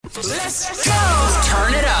Let's go!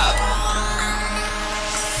 Turn it up.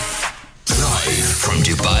 Live from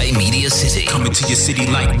Dubai Media City. Coming to your city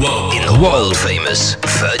like whoa. In the world-famous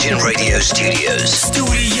Virgin Radio Studios.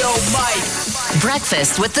 Studio Mike.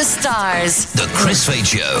 Breakfast with the Stars. The Chris Fade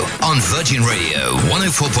Show on Virgin Radio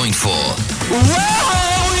 104.4.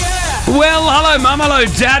 Whoa, yeah! Well, hello, Mum. Hello,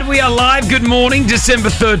 Dad. We are live. Good morning, December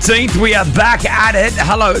 13th. We are back at it.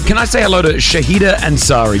 Hello. Can I say hello to Shahida and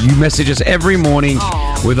Sari? You message us every morning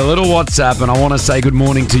with a little WhatsApp, and I want to say good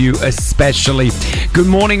morning to you especially. Good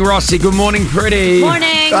morning, Rossi. Good morning, Pretty. Morning.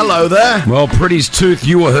 Hello there. Well, Pretty's tooth,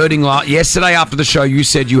 you were hurting yesterday after the show. You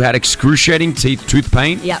said you had excruciating tooth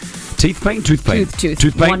pain. Yep. Teeth pain? Tooth pain?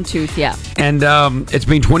 Tooth pain? One tooth, yeah. And it's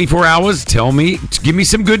been 24 hours. Tell me. Give me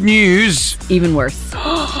some good news. Even worse.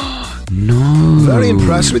 No. Very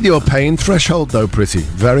impressed with your pain threshold, though, Pretty.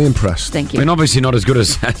 Very impressed. Thank I you. mean, obviously not as good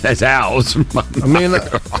as ours. I mean,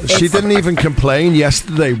 she didn't even complain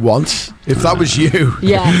yesterday once. If that was you.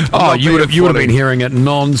 Yeah. Oh, you would have been hearing it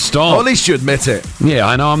non-stop. Or at least you admit it. Yeah,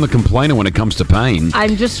 I know I'm the complainer when it comes to pain.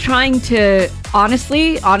 I'm just trying to,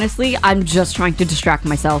 honestly, I'm just trying to distract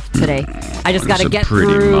myself today. I just got to get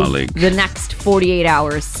through the next 48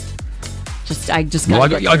 hours. I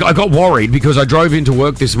got worried because I drove into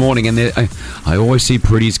work this morning and I always see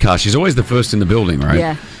Pretty's car. She's always the first in the building, right?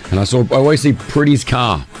 Yeah. And I always see Pretty's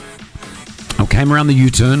car. I came around the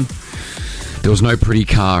U-turn. There was no Pretty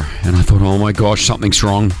car. And I thought, oh my gosh, something's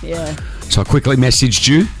wrong. Yeah. So I quickly messaged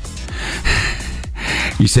you.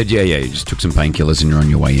 You said, yeah, you just took some painkillers and you're on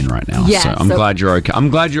your way in right now. Yeah, so I'm glad you're okay. I'm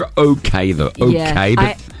glad you're okay, though. Yeah, okay.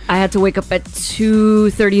 But I had to wake up at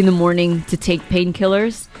 2:30 in the morning to take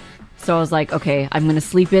painkillers. So I was like, okay, I'm going to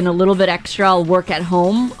sleep in a little bit extra. I'll work at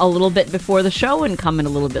home a little bit before the show and come in a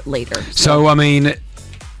little bit later. So I mean,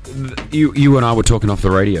 you and I were talking off the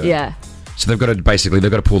radio. Yeah. So they've got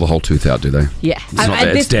to pull the whole tooth out, do they? Yeah. It's not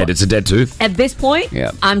there. It's dead. It's a dead tooth. At this point, yeah.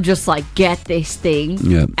 I'm just like, get this thing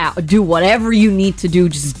Yeah. out. Do whatever you need to do.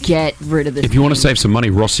 Just get rid of this. If you want to save some money,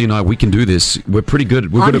 Rossi and I, we can do this. We're pretty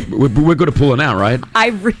good. We're good at pulling out, right?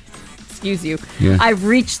 Excuse you. Yeah. I've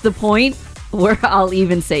reached the point where I'll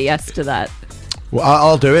even say yes to that. Well,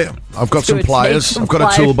 I'll do it. I've got some pliers. I've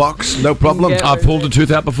got a toolbox. No problem. Yeah. I've pulled a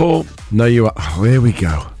tooth out before. No, you are. Oh, here we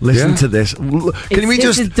go. Listen to this.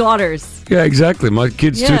 It's his daughter's. Yeah, exactly. My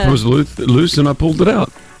kid's tooth was loose and I pulled it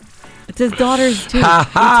out. It's his daughter's tooth. He told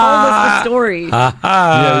us the story. Yeah,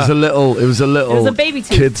 it was a baby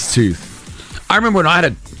tooth. Kid's tooth. I remember when I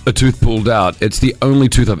had a tooth pulled out. It's the only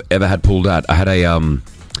tooth I've ever had pulled out. I had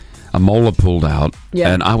a molar pulled out,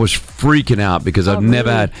 and I was freaking out because I've never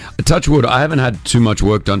had, touch wood, I haven't had too much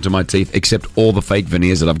work done to my teeth except all the fake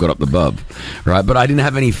veneers that I've got up above, right? But I didn't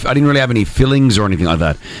really have any fillings or anything like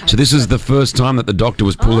that. So this is the first time that the doctor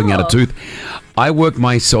was pulling out a tooth. I worked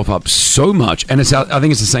myself up so much, and I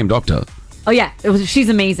think it's the same doctor. Oh yeah, she's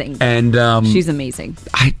amazing. And she's amazing.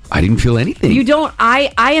 I didn't feel anything. You don't.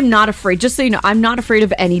 I am not afraid. Just so you know, I'm not afraid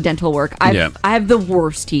of any dental work. I have the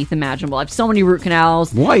worst teeth imaginable. I have so many root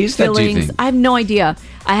canals. Why is that, do you fillings. think? I have no idea.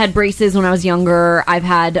 I had braces when I was younger. I've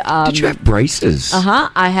had. Did you have braces?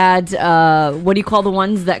 I had. What do you call the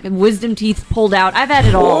ones that wisdom teeth pulled out? I've had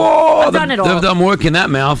it all. I've done it all. They've done work in that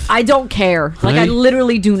mouth. I don't care. Like I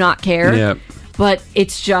literally do not care. Yeah. But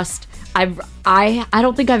it's just. I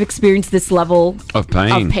don't think I've experienced this level of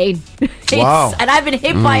pain. Wow. And I've been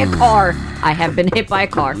hit by a car. I have been hit by a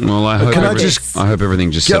car. Well, I hope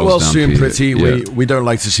everything just get settles well down soon, for you. Pretty. Yeah. We don't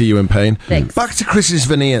like to see you in pain. Thanks. Back to Chris's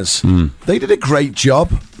veneers. They did a great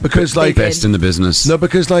job because, like, best in the business. No,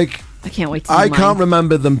 because like I can't wait to. I can't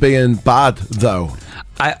remember them being bad though.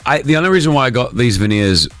 The only reason why I got these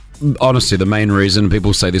veneers. Honestly, the main reason,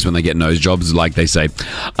 people say this when they get nose jobs, like they say,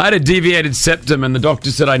 I had a deviated septum and the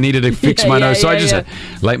doctor said I needed to fix my nose. So I just had,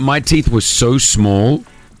 like, my teeth were so small,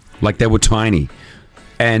 like they were tiny.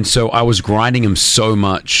 And so I was grinding them so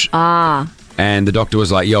much. And the doctor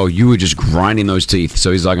was like, yo, you were just grinding those teeth.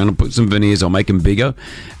 So he's like, I'm going to put some veneers, I'll make them bigger.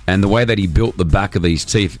 And the way that he built the back of these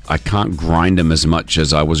teeth, I can't grind them as much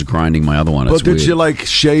as I was grinding my other one. But did you, like,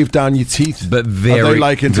 shave down your teeth? But Are they,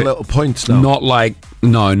 like, into little points now? Not like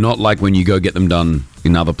when you go get them done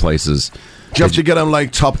in other places. Do you have to get them,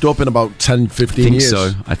 like, topped up in about 10, 15 years?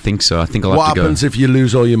 I think so. I think I'll what have to go. What happens if you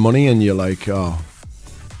lose all your money and you're like, oh...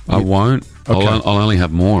 I won't. Okay. I'll only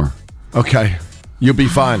have more. Okay. You'll be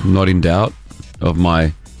fine. I'm not in doubt of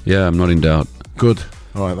my... Yeah, I'm not in doubt. Good.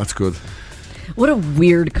 All right, that's good. What a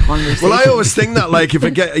weird conversation. Well, I always think that, like, if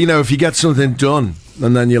you get something done,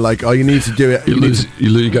 and then you're like, oh, you need to do it.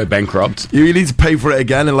 You go bankrupt. You need to pay for it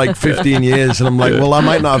again in like 15 years. And I'm like, well, I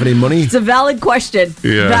might not have any money. It's a valid question.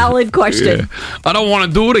 Yeah. Valid question. Yeah. I don't want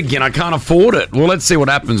to do it again. I can't afford it. Well, let's see what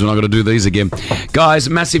happens when I've got to do these again. Guys,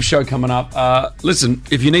 massive show coming up. Listen,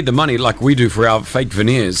 if you need the money like we do for our fake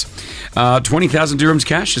veneers, 20,000 dirhams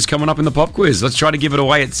cash is coming up in the pop quiz. Let's try to give it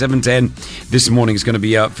away at 7:10 this morning. It's going to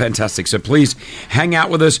be fantastic. So please hang out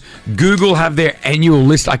with us. Google have their annual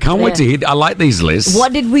list. I can't wait to hear. I like these lists.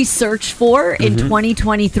 What did we search for in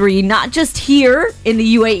 2023? Not just here in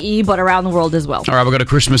the UAE, but around the world as well. All right, we've got a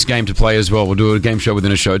Christmas game to play as well. We'll do a game show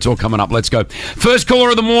within a show. It's all coming up. Let's go. First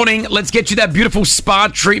caller of the morning. Let's get you that beautiful spa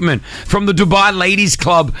treatment from the Dubai Ladies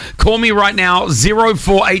Club. Call me right now,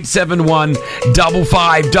 04871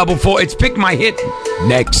 5544. It's Pick My Hit.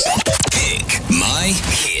 Next. Pick My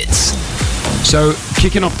Hits. So,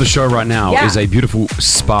 kicking off the show right now is a beautiful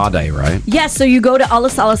spa day, right? Yes, so you go to Al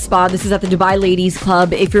Salah Spa. This is at the Dubai Ladies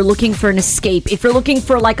Club. If you're looking for an escape, if you're looking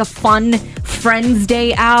for like a fun friend's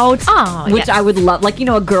day out, which I would love, like,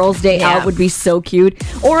 a girl's day out would be so cute.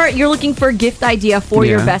 Or you're looking for a gift idea for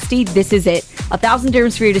your bestie, this is it. 1,000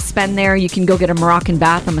 dirhams for you to spend there. You can go get a Moroccan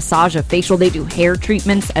bath, a massage, a facial. They do hair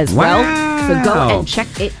treatments as well. So go and check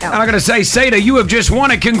it out. And I got to say, Seda, you have just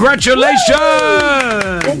won it. Congratulations!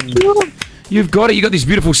 Thank you. You've got it. You got this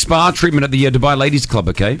beautiful spa treatment at the Dubai Ladies Club,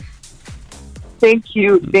 okay? Thank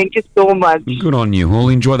you. Thank you so much. Good on you. We'll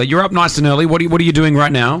enjoy that. You're up nice and early. What are you doing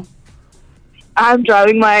right now? I'm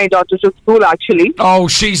driving my daughter to school, actually. Oh,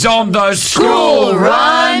 she's on the school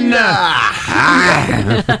run!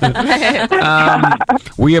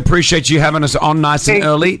 We appreciate you having us on nice and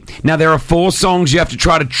early. Now, there are 4 songs. You have to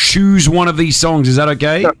try to choose one of these songs. Is that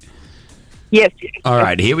okay? Sure. Yes. All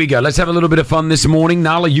right, here we go. Let's have a little bit of fun this morning.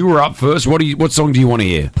 Nala, you were up first. What song do you want to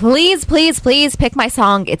hear? Please, please, please pick my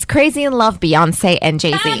song. It's Crazy in Love, Beyonce and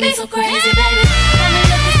Jay-Z.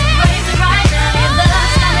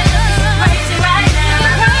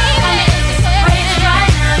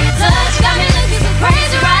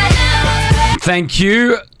 Thank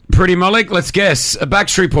you. Pretty Malik, let's guess. A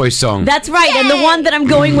Backstreet Boys song. That's right, and the one that I'm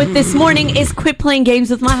going with this morning is Quit Playing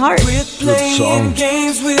Games With My Heart. Good song.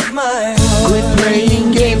 Games with my heart. Quit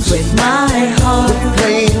playing games with my heart.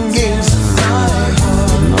 Playing games.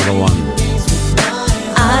 Another one.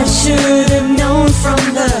 I should have known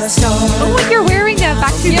from the start. Oh, you're wearing a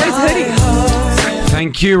Backstreet Boys hoodie.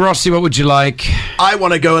 Thank you, Rossi. What would you like? I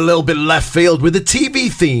want to go a little bit left field with a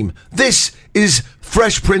TV theme. This is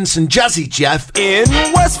Fresh Prince and Jazzy Jeff. In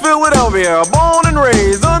West Philadelphia, born and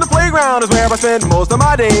raised on the playground is where I spend most of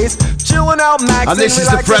my days. Chilling out, maxing, And this is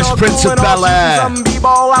the Fresh Prince of Bel-Air. Some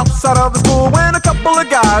b-ball outside of the school when a couple of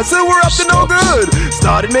guys who were up to no good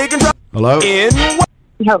started making Hello? in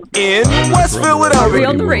West Philadelphia. Are we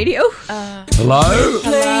on the radio? Hello?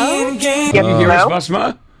 Yes, Can you hear us, hello?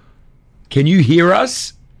 Basma? Can you hear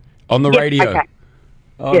us on the Yes, radio? I can.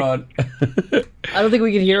 Hold on. I don't think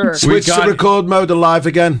we can hear her. Switch to can't- record mode alive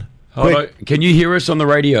again. Hold Quick. on. Can you hear us on the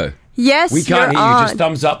radio? Yes, We can't you're hear on. you. Just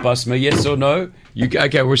thumbs up, Basma. Yes or no?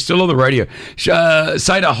 Okay, we're still on the radio.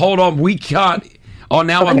 Seda, hold on. We can't. Oh,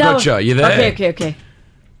 now I've got you. You there? Okay.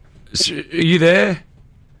 Are you there?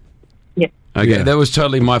 Yes. Okay, Yeah. that was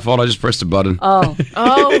totally my fault. I just pressed a button. Oh.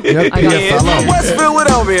 Yeah, I got In PFL. West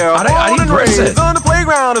Philadelphia, I born didn't and press raised it. on the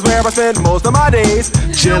playground is where I spend most of my days.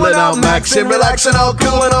 Chilling out, maxing, relaxing, all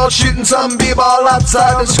cool and all shooting some b-ball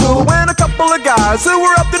outside the school. When a couple of guys who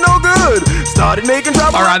were up to no good started making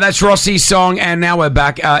trouble. All right, that's Rossi's song, and now we're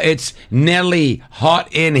back. It's Nelly, Hot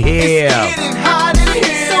in Here. Getting hot in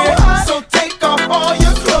here, so take off all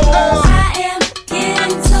your clothes. I am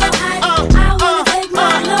getting so hot. I wanna take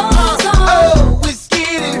my clothes off. Oh, it's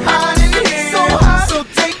getting hot in here, so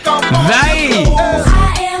take off all They your clothes. I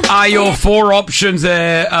am are your 4 options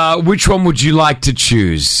there. Which one would you like to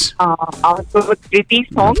choose? I'll go with Pretty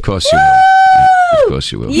song. Of course you will. Of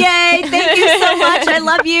course you will. Yay, thank you so much. I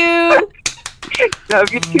love you.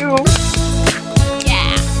 Love you too.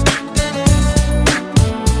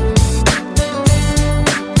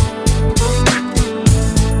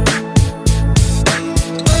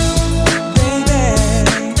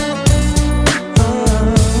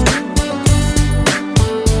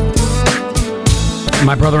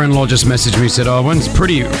 My brother-in-law just messaged me, said, oh, when's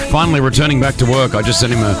Pretty finally returning back to work? I just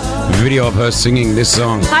sent him a video of her singing this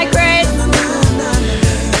song. Hi, Chris.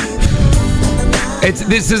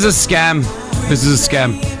 This is a scam. This is a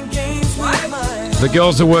scam. The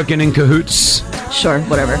girls are working in cahoots. Sure,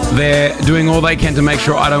 whatever. They're doing all they can to make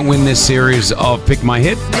sure I don't win this series of Pick My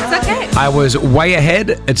Hit. It's okay. I was way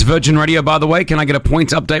ahead. It's Virgin Radio, by the way. Can I get a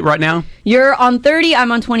points update right now? You're on 30.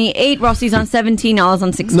 I'm on 28. Rossi's on 17. Nala's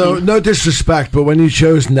on 16. No disrespect, but when you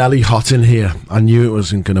chose Nelly Hot in here, I knew it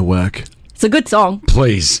wasn't going to work. It's a good song.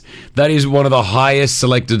 Please. That is one of the highest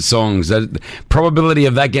selected songs. That probability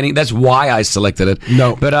of that getting... That's why I selected it.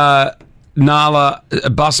 No. But Nala,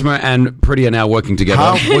 Busma, and Pretty are now working together.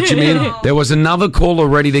 How? What do you mean? There was another caller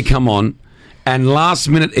ready to come on, and last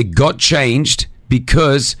minute it got changed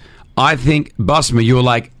because I think, Busma, you were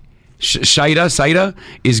like, Shada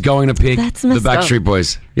is going to pick That's the messed up. Backstreet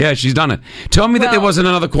Boys. Yeah, she's done it. Tell me that there wasn't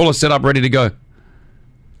another caller set up ready to go.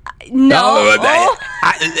 No.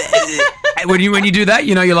 When you do that,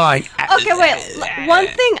 you're like... Okay, wait. One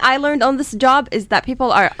thing I learned on this job is that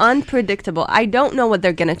people are unpredictable. I don't know what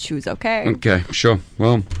they're going to choose, okay? Okay, sure.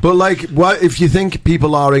 Well... But, like, if you think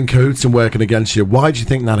people are in cahoots and working against you, why do you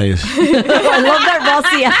think that is? I love that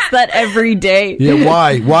Rossi asks that every day. Yeah,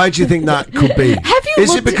 why? Why do you think that could be?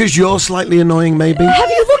 Is it because you're slightly annoying, maybe? Have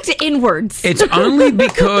you looked inwards? It's only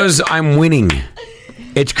because I'm winning.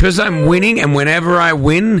 It's because I'm winning, and whenever I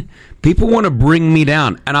win, people want to bring me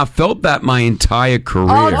down. And I felt that my entire career.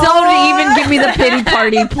 Oh, don't even give me the pity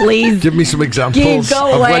party, please. Give me some examples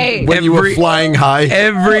Go of away. when you were flying high.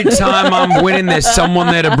 Every time I'm winning, there's someone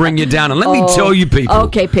there to bring you down. And let me tell you, people.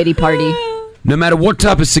 Okay, pity party. No matter what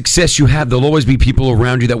type of success you have, there'll always be people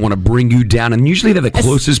around you that want to bring you down. And usually they're the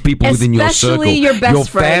closest people within your circle. Especially your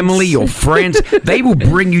best friends. Family, your friends. They will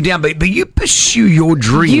bring you down. But you pursue your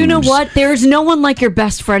dreams. You know what? There's no one like your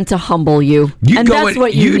best friend to humble you. And that's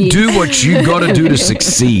what you need. do what you got to do to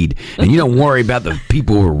succeed. And you don't worry about the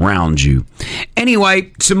people around you.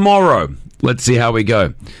 Anyway, tomorrow... Let's see how we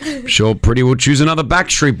go. Sure, Pretty will choose another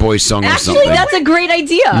Backstreet Boys song or something. Actually, that's a great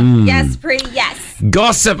idea. Yes, Pretty, yes.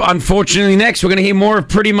 Gossip, unfortunately, next. We're going to hear more of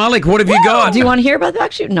Pretty Malik. What have you got? Do you want to hear about the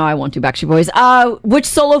Backstreet? No, I won't do Backstreet Boys. Which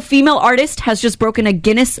solo female artist has just broken a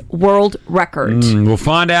Guinness World Record? We'll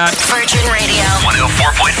find out. Virgin Radio.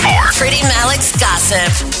 104.4. Pretty Malik's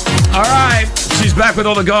Gossip. All right. She's back with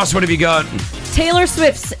all the goss. What have you got? Taylor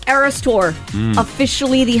Swift's Eras Tour,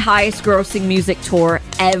 officially the highest grossing music tour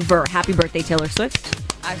ever. Happy birthday, Taylor Swift.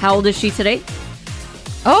 How old is she today?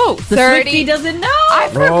 Oh, The 30. Swiftie doesn't know. I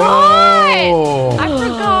forgot. I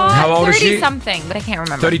forgot. How old is 30 she? something, but I can't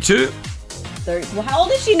remember. 32? 30. Well, how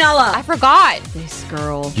old is she, Nala? I forgot. This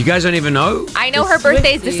girl. You guys don't even know? I know The her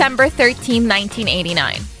birthday is Swiftie. December 13,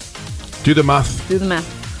 1989. Do the math. Do the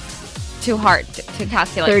math. Too hard to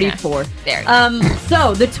calculate. 34. There.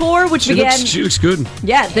 So the tour, which began... She looks good.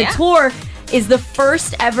 Yeah, the tour is the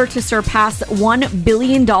first ever to surpass $1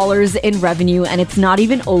 billion in revenue, and it's not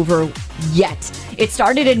even over yet. It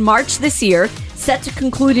started in March this year, set to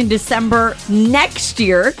conclude in December next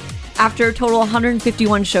year. After a total of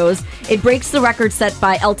 151 shows, it breaks the record set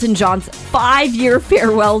by Elton John's 5-year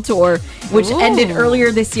farewell tour, which ended earlier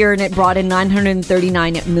this year, and it brought in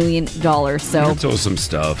 $939 million. So That's awesome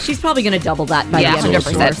stuff. she's probably going to double that by the end of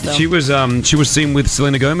the tour. 100%. So. She was seen with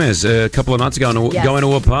Selena Gomez a couple of nights ago Yes. going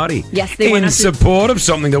to a party. Yes, they went in out to- support of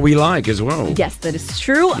something that we like as well. Yes, that is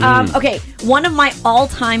true. Okay, one of my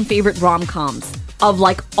all-time favorite rom-coms of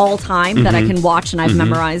like all time that I can watch and I've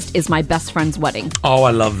memorized is My Best Friend's Wedding. Oh,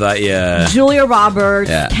 I love that, yeah. Julia Roberts,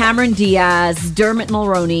 Yeah. Cameron Diaz, Dermot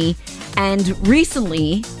Mulroney, and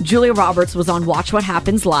recently Julia Roberts was on Watch What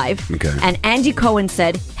Happens Live, Okay. and Andy Cohen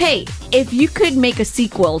said, "Hey, if you could make a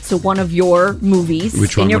sequel to one of your movies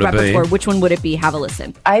Which in one your would it be? repertoire, which one would it be? Have a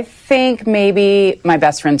listen." I think maybe My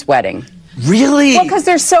Best Friend's Wedding. Really? Well, because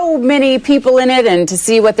there's so many people in it, and to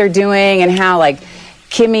see what they're doing and how, like,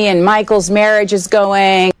 Kimmy and Michael's marriage is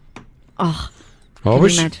going. Oh, I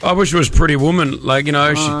wish it was Pretty Woman. Like, you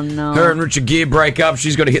know, her and Richard Gere break up.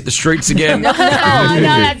 She's got to hit the streets again. No,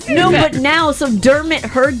 but now, so Dermot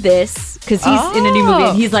heard this because he's in a new movie,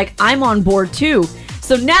 and he's like, "I'm on board too."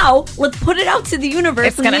 So now, let's put it out to the universe,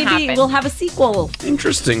 It's and gonna maybe happen. we'll have a sequel.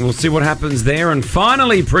 Interesting. We'll see what happens there. And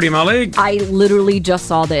finally, Pretty Malik. I literally just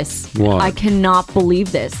saw this. What? I cannot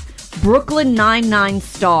believe this. Brooklyn Nine-Nine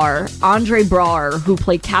star Andre Braugher, who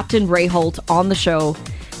played Captain Ray Holt on the show,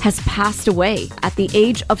 has passed away at the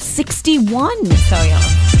age of 61. So young.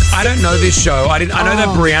 I don't know this show. I know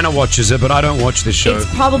that Brianna watches it, but I don't watch this show.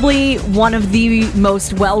 It's probably one of the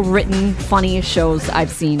most well-written, funniest shows I've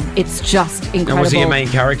seen. It's just incredible. And was he a main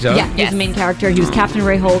character? Yeah, he was a main character. He was Captain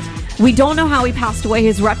Ray Holt. We don't know how he passed away.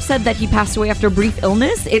 His rep said that he passed away after a brief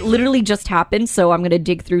illness. It literally just happened, so I'm going to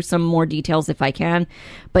dig through some more details if I can.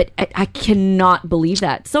 But I cannot believe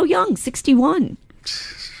that. So young, 61.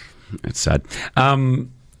 It's sad.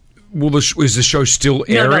 Is the show still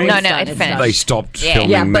airing? No, it finished. They stopped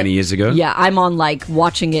filming many years ago. Yeah, I'm on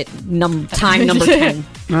watching it time number 10.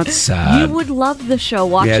 That's sad. You would love the show.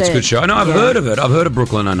 Watch it. Yeah, it's a good show. I know, I've heard of it. I've heard of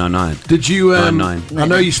Brooklyn 999. Did you? 99. I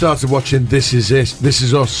know you started watching This Is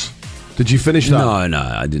Us. Did you finish that? No,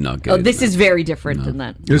 I did not get Oh, it. this is very different than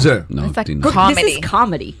that. Is it? No, It's like did not. comedy. This is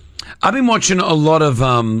comedy. I've been watching a lot of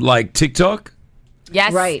like TikTok.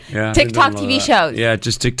 Yes. Right. Yeah, I've TikTok been doing a TV lot of that. shows. Yeah,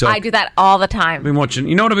 just TikTok. I do that all the I've time. been watching.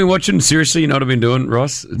 You know what I've been watching? Seriously, you know what I've been doing,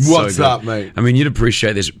 Ross? It's What's so good. that, mate? I mean, you'd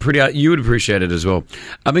appreciate this. You would appreciate it as well.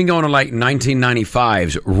 I've been going to like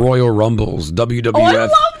 1995's Royal Rumbles, WWF. Oh, I love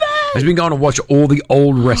that. I've been going to watch all the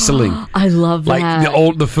old wrestling. I love Like that.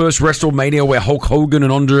 the first WrestleMania where Hulk Hogan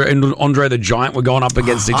and Andre the Giant were going up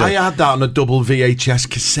against each other. I had that on a double VHS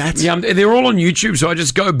cassette. Yeah, they're all on YouTube, so I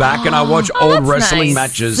just go back and I watch old that's wrestling nice.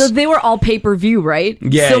 matches. So they were all pay-per-view, right?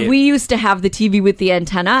 Yeah, So yeah. we used to have the TV with the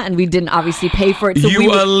antenna, and we didn't obviously pay for it. So we You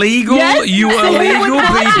would- illegal? Yes. You So we would illegal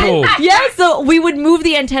watch it. people. Yeah, so we would move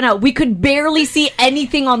the antenna. We could barely see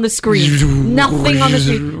anything on the screen. Nothing on the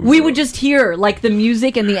screen. We would just hear like the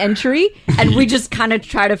music and the entry, and we just kind of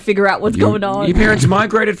try to figure out what's going on. Your parents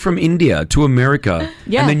migrated from India to America,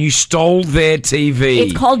 Yeah. and then you stole their TV.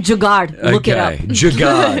 It's called Jugaad. Look it up.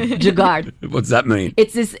 Jugaad. Jugaad. What's that mean?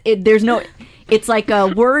 It's this. There's no. It's like a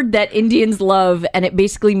word that Indians love, and it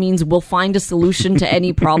basically means we'll find a solution to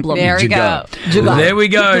any problem. There we go. Jugaad. There we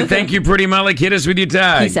go. Thank you, Pretty Malik. Hit us with your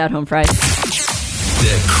tag. Peace out, home fries.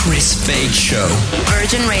 The Chris Fade Show.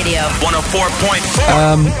 Virgin Radio.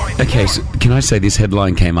 104.4. Okay, so can I say this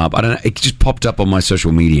headline came up? I don't know. It just popped up on my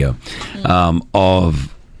social media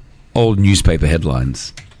of old newspaper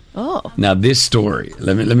headlines. Oh. Now this story.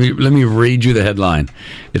 Let me read you the headline.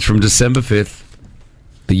 It's from December 5th,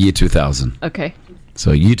 the year 2000. Okay.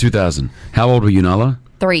 So year 2000. How old were you, Nala?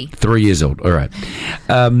 3. 3 years old. All right.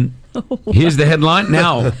 Here's the headline.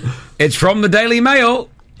 Now, it's from the Daily Mail.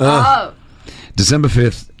 Oh. December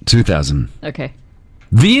 5th, 2000. Okay.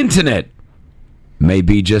 The internet may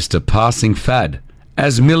be just a passing fad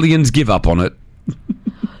as millions give up on it.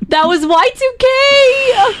 That was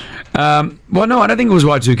Y2K. Well, no, I don't think it was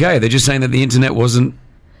Y2K. They're just saying that the internet wasn't...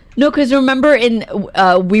 No, because remember,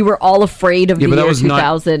 we were all afraid of the but that year was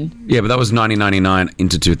 2000. Yeah, but that was 1999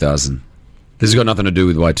 into 2000. This has got nothing to do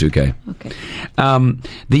with Y2K. Okay.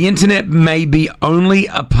 The internet may be only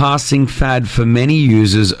a passing fad for many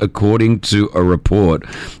users, according to a report.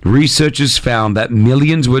 Researchers found that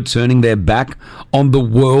millions were turning their back on the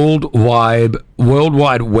World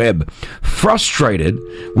Wide Web, frustrated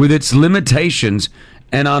with its limitations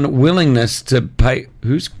and unwillingness to pay.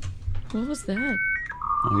 What was that?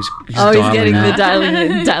 He's He's getting the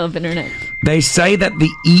now. dial-up internet. They say that the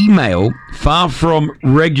email, far from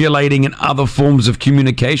regulating in other forms of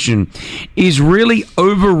communication, is really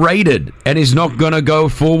overrated and is not going to go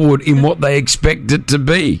forward in what they expect it to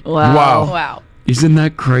be. Wow. Isn't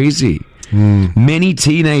that crazy? Many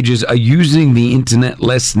teenagers are using the internet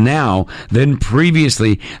less now than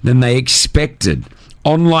previously than they expected.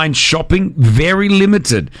 Online shopping, very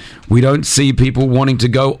limited. We don't see people wanting to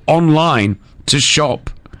go online to shop.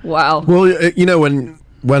 Wow. Well, you know,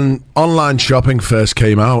 when online shopping first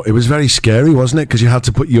came out, it was very scary, wasn't it? Because you had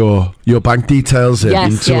to put your bank details in,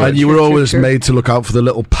 Yes, yeah, and you true, were true, always true. made to look out for the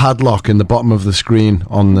little padlock in the bottom of the screen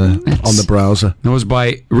on the browser. It was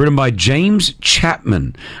written by James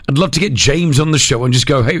Chapman. I'd love to get James on the show and just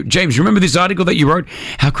go, hey, James, remember this article that you wrote?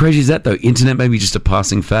 How crazy is that, though? Internet may be just a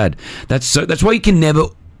passing fad. That's why you can never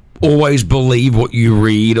always believe what you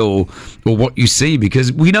read or what you see,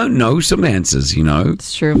 because we don't know some answers, you know.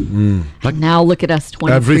 It's true. Like now look at us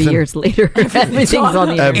 23 everything. years later. Everything's on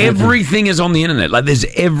the internet. Everything is on the internet. Like, there's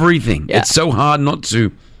everything. Yeah. It's so hard not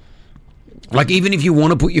to. Like, even if you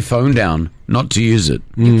want to put your phone down, not to use it.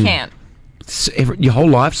 You can't. Your whole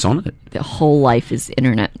life's on it. The whole life is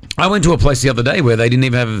internet. I went to a place the other day where they didn't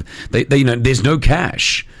even have. They there's no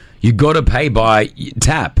cash. You got to pay by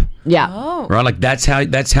tap. Yeah. Oh. Right, like that's how.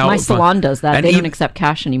 My salon does that. And They don't even- accept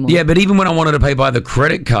cash anymore. Yeah, but even when I wanted to pay by the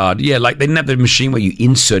credit card, yeah, like they didn't have the machine where you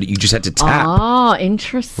insert it. You just had to tap. Oh,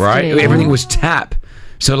 interesting. Right, everything was tap.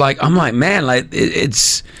 So like, I'm like, man, like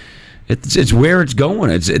it's where it's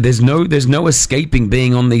going. There's no escaping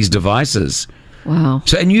being on these devices. Wow.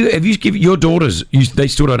 So have you given your daughters? They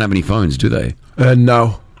still don't have any phones, do they?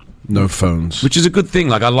 No phones. Which is a good thing.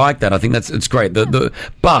 Like, I like that. I think it's great.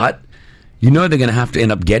 But you know they're going to have to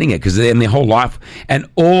end up getting it because in their whole life and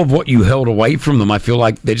all of what you held away from them, I feel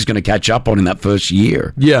like they're just going to catch up on in that first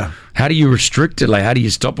year. Yeah. How do you restrict it? Like, how do you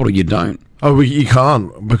stop it or you don't? Oh, you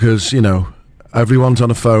can't because, you know, everyone's on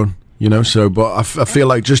a phone, you know, so, but I feel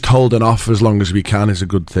like just holding off as long as we can is a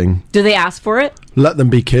good thing. Do they ask for it? Let them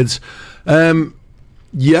be kids. Yeah,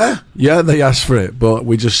 they ask for it, but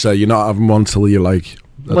we just say you're not having one till you're like,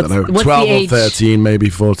 I don't know, what's 12 the or age? 13, maybe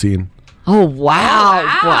 14. Oh, wow.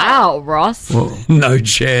 Wow, Ross. No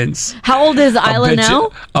chance. How old is Isla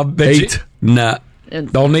now? I'll bet 8. you. Nah.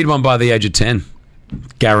 They'll need one by the age of 10.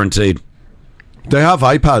 Guaranteed. They have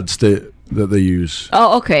iPads that they use.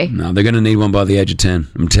 Oh, okay. No, they're going to need one by the age of 10.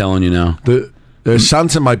 I'm telling you now.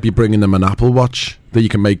 Santa might be bringing them an Apple Watch that you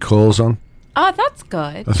can make calls on. Oh, that's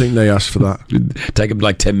good. I think they asked for that. Take them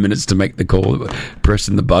like 10 minutes to make the call,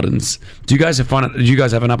 pressing the buttons. Do you guys have fun? Do you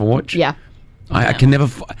guys have an Apple Watch? Yeah. I can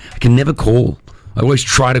never call. I always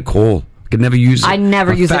try to call. I can never use it. I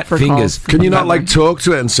never use it for calls. Can you not like talk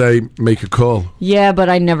to it and say make a call? Yeah, but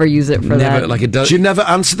I never use it for that. Like it does. Do you never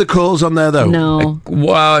answer the calls on there though? No.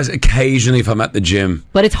 Well, occasionally if I'm at the gym.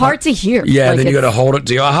 But it's hard to hear. Yeah, Like, then you got to hold it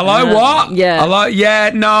to you. Hello, what? Yeah. Hello,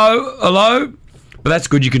 yeah, no, hello. But that's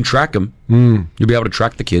good. You can track them. You'll be able to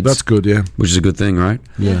track the kids. That's good, yeah. Which is a good thing, right?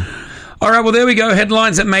 Yeah. All right, well, there we go.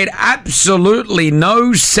 Headlines that made absolutely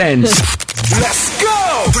no sense. Let's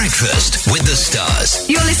go! Breakfast with the Stars.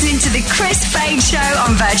 You're listening to the Chris Fade Show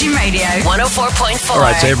on Virgin Radio 104.4. All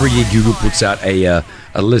right, so every year Google puts out a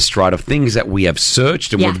list, right, of things that we have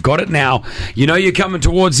searched, and we've got it now. You know you're coming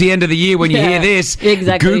towards the end of the year when you hear this.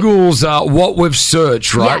 Exactly. Google's what we've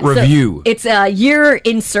searched, right? Yeah, so review. it's a year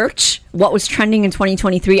in search, what was trending in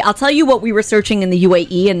 2023. I'll tell you what we were searching in the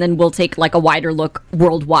UAE, and then we'll take like a wider look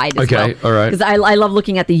worldwide as well. Okay, all right. Because I love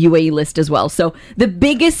looking at the UAE list as well. So the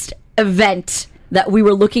biggest event that we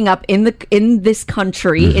were looking up in this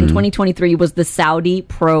country in 2023 was the Saudi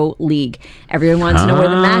Pro League. Everyone wants to know where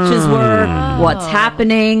the matches were, what's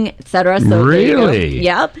happening, etc. So really?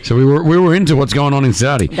 Yep. So we were into what's going on in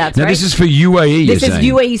Saudi. That's now right. This is for UAE. This is saying.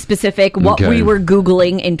 UAE specific. What Okay. we were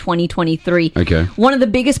Googling in 2023. Okay. One of the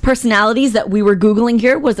biggest personalities that we were Googling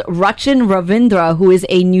here was Rachin Ravindra, who is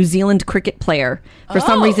a New Zealand cricket player. For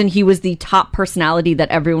some reason, he was the top personality that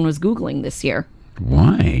everyone was Googling this year.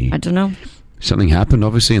 Why? I don't know. Something happened,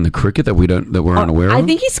 obviously, in the cricket that we're unaware of. I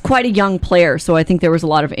think he's quite a young player, so I think there was a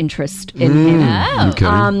lot of interest in him. Okay.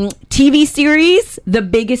 TV series, the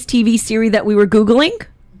biggest TV series that we were Googling,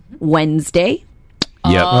 Wednesday.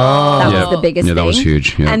 Yep. That was the biggest thing. Yeah, that was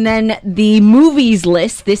huge. Yep. And then the movies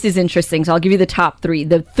list, this is interesting, so I'll give you the top 3.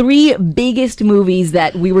 The 3 biggest movies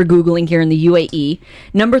that we were Googling here in the UAE.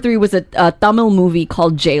 Number 3 was a Tamil movie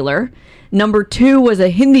called Jailer. Number 2 was a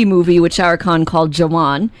Hindi movie with Shah Rukh Khan called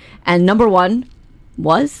Jawan. And number 1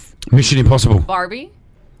 was? Mission Impossible. Barbie?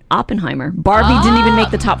 Oppenheimer. Barbie didn't even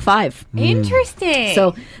make the top 5. Interesting.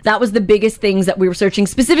 So that was the biggest things that we were searching,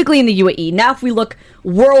 specifically in the UAE. Now, if we look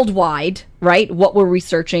worldwide, right, what we're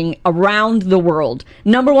researching around the world.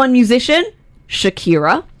 Number 1 musician,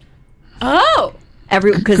 Shakira. Oh.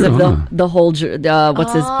 Because of the whole,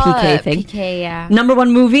 what's his PK thing. PK, yeah. Number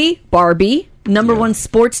 1 movie, Barbie. Number 1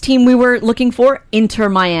 sports team we were looking for, Inter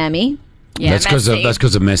Miami. Yeah, that's because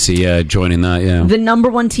of Messi joining that. Yeah. The number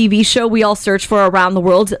 1 TV show we all search for around the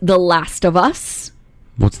world, The Last of Us.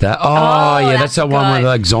 What's that? Oh, yeah, that's that one where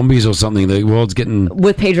like zombies or something. The world's getting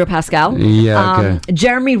with Pedro Pascal. Yeah, okay.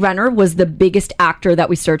 Jeremy Renner was the biggest actor that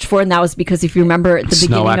we searched for, and that was because if you remember at the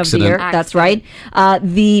beginning of the year, that's right.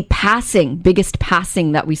 The biggest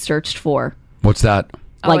passing that we searched for. What's that?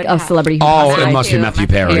 Like a celebrity. It must be Matthew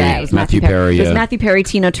Perry. Yeah, it was Matthew Perry. It was Matthew Perry,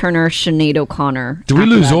 Tina Turner, Sinead O'Connor. Do we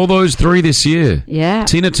lose all those 3 this year? Yeah.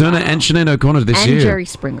 Tina Turner and Sinead O'Connor this year. And Jerry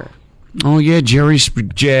Springer. Oh yeah, Jerry.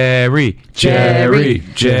 Take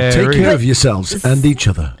care of yourselves and each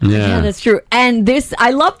other. Yeah, that's true. And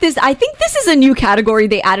I love this. I think this is a new category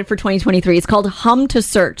they added for 2023. It's called hum to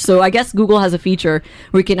search. So I guess Google has a feature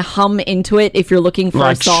where you can hum into it if you're looking for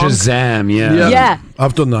like a song. Shazam, yeah. Yeah.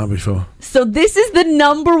 I've done that before. So this is the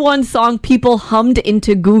number 1 song people hummed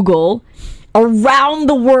into Google around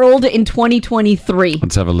the world in 2023.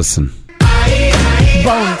 Let's have a listen.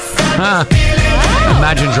 Bones.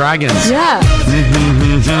 Imagine Dragons. Yeah.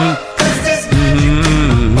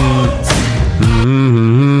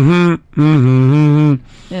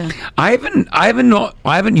 Yeah. I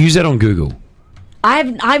haven't used that on Google. I've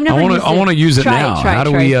never used it. I want to use it Try now. It, try How it,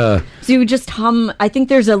 do try we it. So you just hum. I think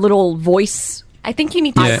there's a little voice. I think you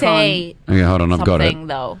need to say okay, hold on, I've got it.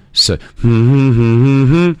 Though. So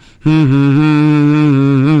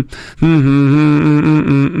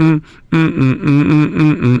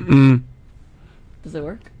Does it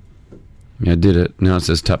work? yeah, I did it. Now it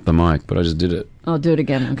says tap the mic, but I just did it. I'll do it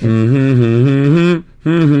again. Okay.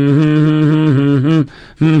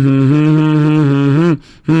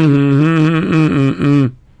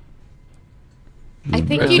 I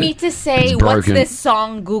think you need to say, what's this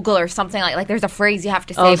song, Google, or something like there's a phrase you have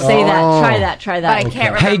to say. Oh, say that. Try that. But I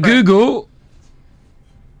can't remember. Hey Google.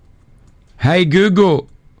 Hey Google.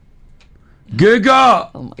 Google.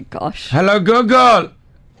 Oh my gosh. Hello Google.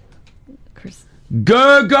 Chris.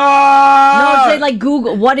 Google! No, say like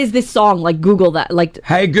Google. What is this song? Like Google that. Like.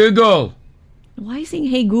 Hey Google. Why are you saying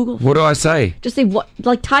Hey Google? What do I say? Just say what.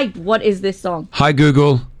 Like type. What is this song? Hi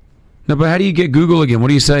Google. No, but how do you get Google again? What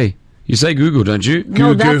do you say? You say Google, don't you?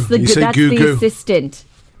 No, that's the assistant.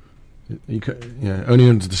 Only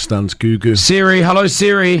understands Google. Siri, hello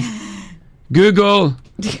Siri. Google.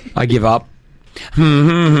 I give up.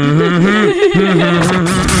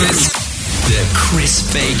 The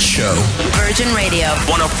Chris Fade Show. Virgin Radio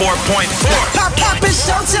 104.4. Pop, pop, it's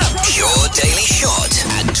showtime. Your daily shot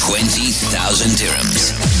at 20,000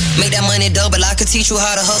 dirhams. Make that money double, I could teach you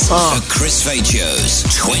how to hustle. The Chris Fade Show's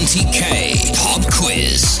 20K Pop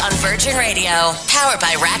Quiz. on Virgin Radio, powered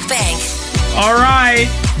by Rack Bank. All right,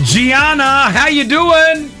 Gianna, how you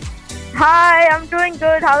doing? Hi, I'm doing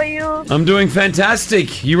good. How are you? I'm doing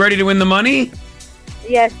fantastic. You ready to win the money?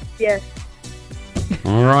 Yes.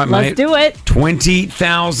 All right, mate. Let's do it.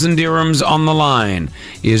 20,000 dirhams on the line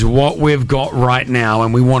is what we've got right now,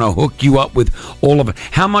 and we want to hook you up with all of it.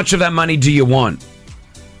 How much of that money do you want?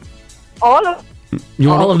 All of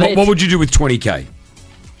it. What would you do with 20K?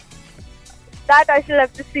 that I still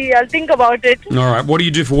have to see. I'll think about it. All right. What do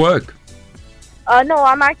you do for work? No,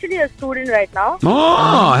 I'm actually a student right now.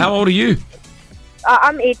 Oh, how old are you?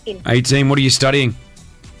 I'm 18. 18. What are you studying?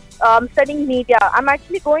 I'm studying media. I'm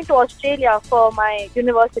actually going to Australia for my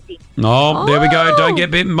university. Oh, there we go. Don't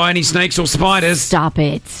get bitten by any snakes or spiders. Stop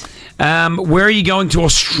it. Where are you going to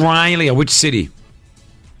Australia? Which city?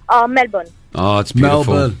 Melbourne. Oh, it's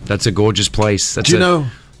beautiful. Melbourne. That's a gorgeous place. Do you know?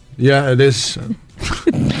 Yeah, it is.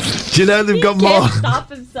 Do you know they've got more? Stop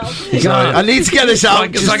himself. Sorry, I need to get this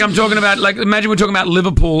out. It's like I'm talking about, like, imagine we're talking about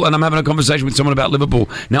Liverpool and I'm having a conversation with someone about Liverpool.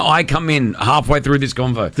 Now I come in halfway through this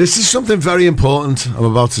convo. This is something very important I'm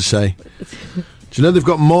about to say. Do you know they've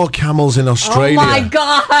got more camels in Australia Oh my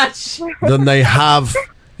gosh. than they have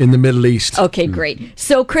in the Middle East? Okay, great.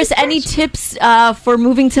 So, Chris, any tips for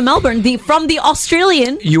moving to Melbourne? From the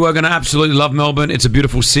Australian. You are going to absolutely love Melbourne. It's a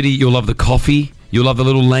beautiful city. You'll love the coffee. You'll love the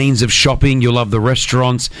little lanes of shopping. You'll love the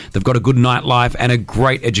restaurants. They've got a good nightlife and a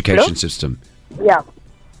great education system. Yeah.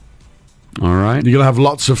 All right. You're going to have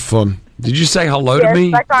lots of fun. Did you say hello to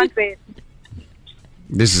me? I can't wait.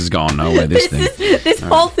 This has gone nowhere, this thing. This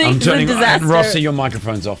whole thing I'm is turning, a disaster. and Rossi, your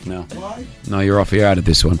microphone's off now. Why? No, you're off. You're out of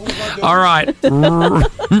this one. All right.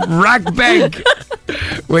 Rack Bank.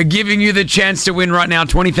 We're giving you the chance to win right now,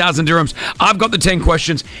 20,000 dirhams. I've got the 10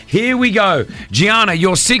 questions. Here we go. Gianna,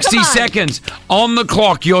 your 60 seconds on the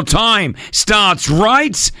clock. Your time starts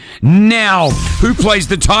right now. Who plays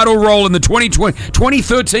the title role in the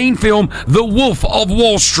 2013 film The Wolf of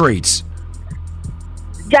Wall Street?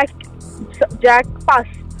 Jack, pass.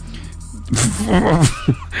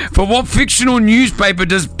 For what fictional newspaper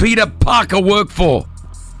does Peter Parker work for?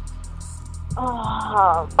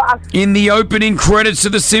 Pass. In the opening credits to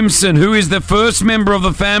The Simpsons, who is the first member of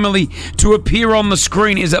the family to appear on the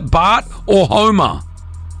screen? Is it Bart or Homer?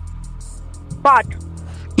 Bart.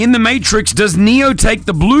 In The Matrix, does Neo take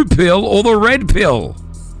the blue pill or the red pill?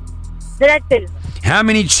 The red pill. How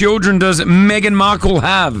many children does Meghan Markle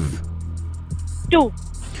have? 2.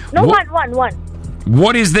 No, What? one.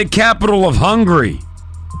 What is the capital of Hungary?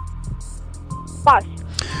 Pass.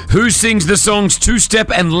 Who sings the songs Two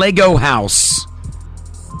Step and Lego House?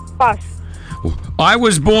 Pass. I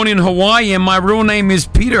was born in Hawaii and my real name is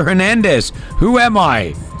Peter Hernandez. Who am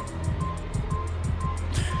I?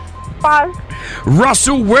 Pass.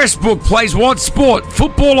 Russell Westbrook plays what sport?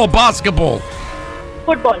 Football or basketball?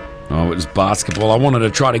 Football. Oh, it was basketball. I wanted to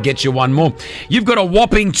try to get you one more. You've got a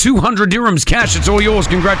whopping 200 dirhams cash. It's all yours.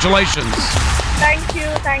 Congratulations. Thank you.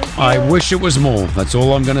 I wish it was more. That's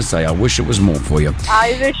all I'm going to say. I wish it was more for you.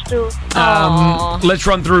 I wish to. Let's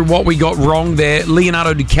run through what we got wrong there.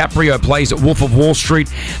 Leonardo DiCaprio plays Wolf of Wall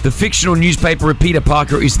Street. The fictional newspaper of Peter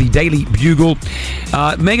Parker is the Daily Bugle.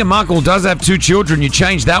 Meghan Markle does have 2 children. You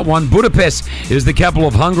changed that one. Budapest is the capital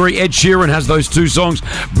of Hungary. Ed Sheeran has those 2 songs.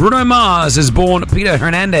 Bruno Mars is born Peter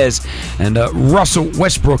Hernandez. And Russell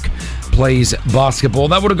Westbrook plays basketball.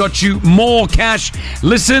 That would have got you more cash.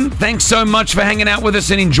 Listen, thanks so much for hanging out with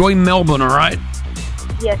us and enjoy Melbourne, all right?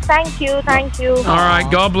 Yes, thank you. All right,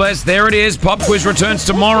 God bless. There it is. Pop Quiz returns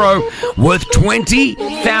tomorrow with 20,000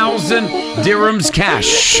 dirhams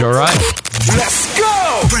cash, all right? Let's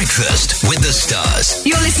go! Breakfast with the stars.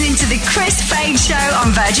 You're listening to the Chris Fade Show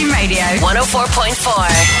on Virgin Radio 104.4.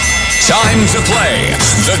 Time to play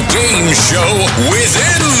the game show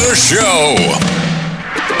within the show.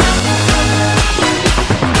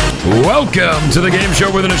 Welcome to the game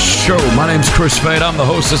show within a show. My name's Chris Fade. I'm the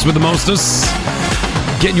hostess with the mostest.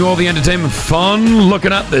 Getting you all the entertainment fun.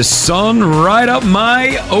 Looking at the sun right up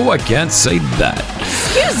my... Oh, I can't say that.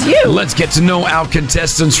 Excuse you. Let's get to know our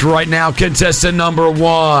contestants right now. Contestant number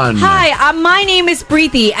 1. Hi, my name is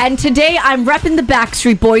Preeti, and today I'm repping the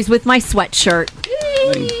Backstreet Boys with my sweatshirt.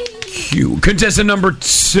 Cute. Contestant number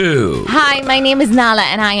 2. Hi, my name is Nala,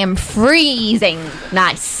 and I am freezing.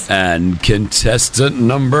 Nice. And contestant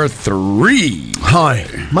number 3.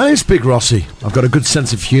 Hi, my name's Big Rossi. I've got a good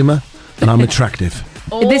sense of humour, and I'm attractive.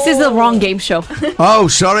 This is the wrong game show. Oh,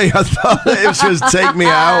 sorry. I thought it was Take Me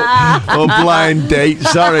Out or Blind Date.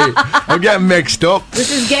 Sorry. I'm getting mixed up.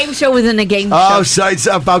 This is game show within a game show. Oh, so it's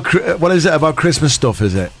about... What is it? About Christmas stuff,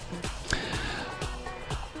 is it?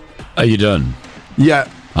 Are you done?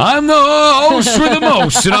 Yeah. I'm the host with the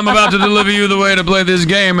most, and I'm about to deliver you the way to play this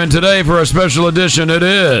game. And today, for a special edition, it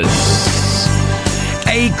is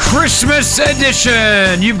a Christmas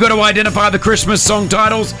edition. You've got to identify the Christmas song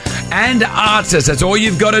titles and artists. That's all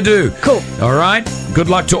you've got to do. Cool. All right. Good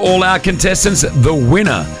luck to all our contestants. The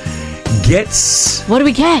winner gets... What do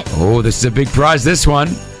we get? Oh, this is a big prize, this one.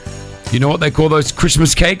 You know what they call those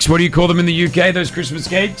Christmas cakes? What do you call them in the UK, those Christmas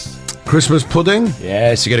cakes? Christmas pudding?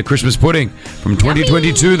 Yes, you get a Christmas pudding from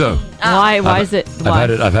 2022, though. Why is it? Why?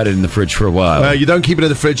 I've had it in the fridge for a while. You don't keep it in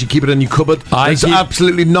the fridge, you keep it in your cupboard. There's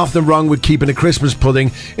absolutely nothing wrong with keeping a Christmas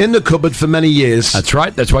pudding in the cupboard for many years. That's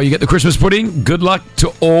right. That's why you get the Christmas pudding. Good luck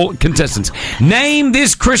to all contestants. Name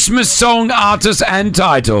this Christmas song, artist, and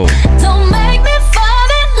title. Don't make me fall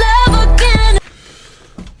in love again.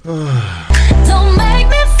 Don't make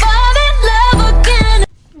me fall in love again.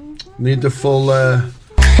 Need the full...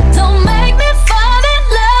 Don't make me fall in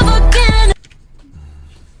love again.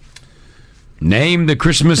 Name the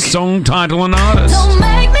Christmas song, title, and artist. Don't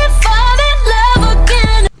make me fall in love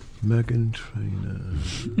again. Meghan Trainor.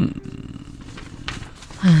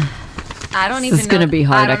 I don't even know. This is going to be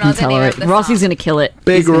hard. I can tell already. Rossi's going to kill it.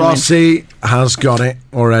 Big Rossi has got it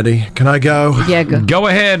already. Can I go? Yeah, go. Go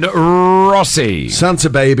ahead, Rossi. Santa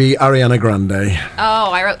Baby, Ariana Grande.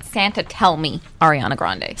 Oh, I wrote Santa Tell Me, Ariana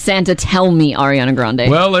Grande. Santa Tell Me, Ariana Grande.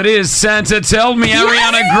 Well, it is Santa Tell Me,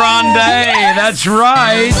 Ariana Grande. Yes! That's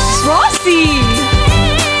right. Rossi.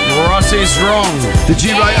 Rossi's wrong. Did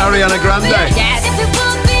you write Ariana Grande? Yes.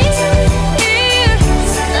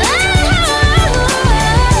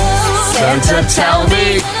 Santa, tell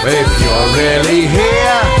me if you're really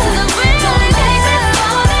here.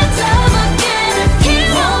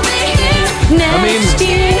 I mean,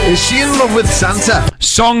 is she in love with Santa?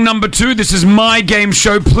 Song number 2. This is my game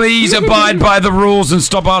show. Please abide by the rules and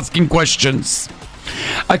stop asking questions.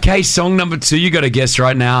 Okay, song number 2. You got to guess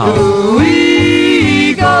right now.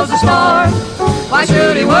 He goes the star. Why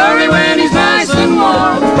should he worry when he's nice and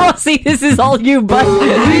warm? Rossi, this is all you, but no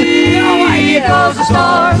idea. Goes the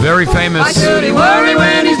star. Very famous. Why should he worry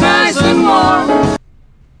when he's nice and warm?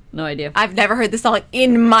 no idea. I've never heard this song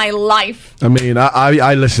in my life. I mean,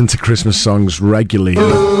 I listen to Christmas songs regularly.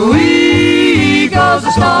 He goes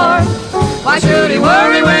the star. Why should he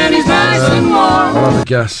worry when he's nice and warm? I'll have a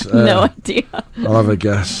guess. No idea. I'll have a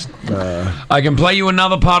guess. I can play you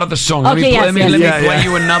another part of the song. Okay, let me yes. play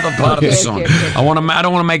you another part of the song. Okay. I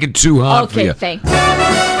don't want to make it too hard for you. Okay, thanks.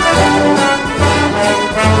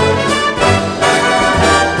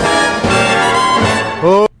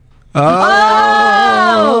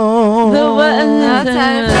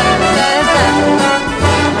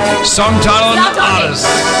 Song title and artist.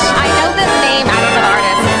 I know the name. I don't know the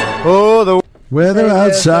artist. Oh, the weather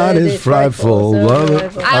outside is frightful.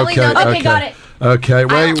 I only know the- Okay, got it. Okay,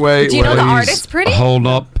 wait. Do you know the artist, Pretty? Hold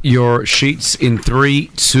up your sheets in 3,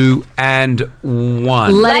 2, and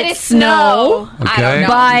 1. Let It Snow. Okay.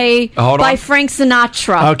 By Frank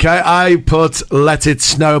Sinatra. Okay, I put Let It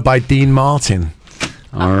Snow by Dean Martin.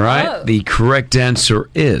 All right. The correct answer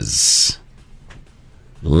is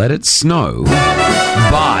Let It Snow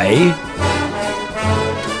by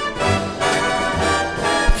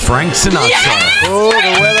Frank Sinatra. Oh,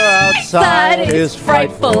 the weather outside is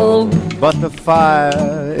frightful, but the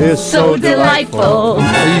fire is so delightful.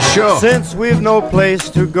 Are you sure? Since we've no place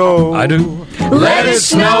to go, I do. Let it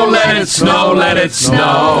snow, let it snow, let it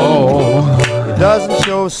snow. It doesn't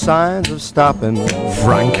show signs of stopping,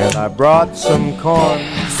 Frank. And I brought some corn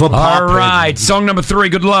for All popping. right. Song number 3.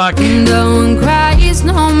 Good luck. Don't cry,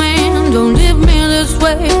 snowman, don't leave me this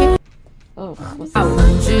way. Oh, what's I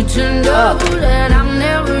want you to know that I'm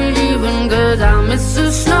never leaving, 'cause I miss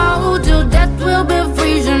the snow till death will be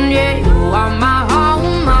freezing. Yeah, you are my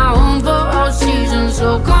home for all seasons.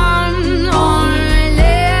 So come on,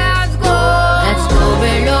 let's go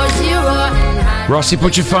below zero. Rossi,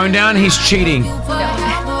 put your phone down. He's cheating.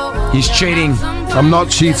 He's cheating. I'm not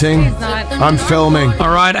cheating. I'm filming. All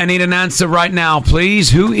right. I need an answer right now, please.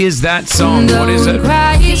 Who is that song? What is it?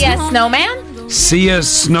 See a snowman? See a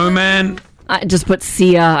Snowman. I just put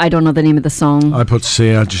Sia. I don't know the name of the song. I put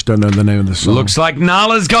Sia. I just don't know the name of the song. Looks like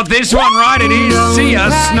Nala's got this one right. It is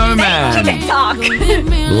Sia, Snowman.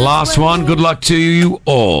 Last one. Good luck to you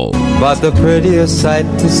all. But the prettiest sight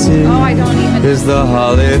to see is the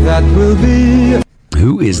holly that will be.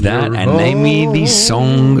 Who is that? And name me the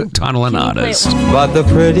song, title, and artist. But the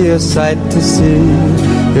prettiest sight to see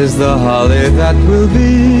is the holly that will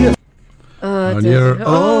be on your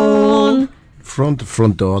own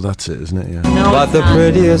front door. That's it, isn't it? Yeah. No, but the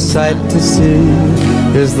prettiest sight to see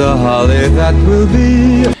is the holly that will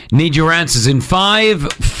be. Need your answers in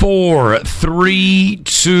 5, 4, 3,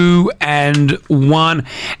 2, and 1.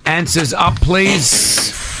 Answers up,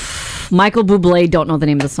 please. Michael Bublé. Don't know the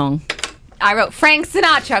name of the song. I wrote Frank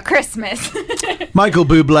Sinatra, Christmas. Michael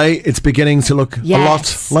Bublé, it's beginning to look a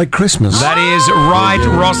lot like Christmas. That is right,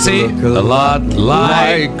 Rossi. A lot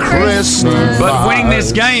like Christmas. But winning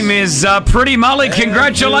this game is Pretty Mully.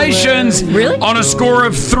 Congratulations. Really? On a score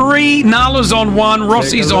of 3. Nala's on 1.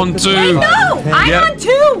 Rossi's on 2. Wait, no, I'm on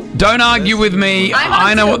 2. Don't argue with me.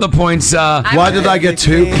 I know what the points are. Why did I get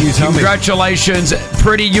 2? Can you tell me? Congratulations.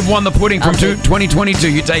 Pretty, you've won the pudding from 2022.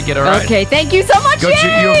 You take it, all right? Okay, thank you so much. Got you.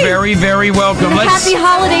 You're very, very welcome. Happy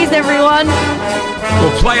holidays, everyone.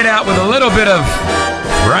 We'll play it out with a little bit of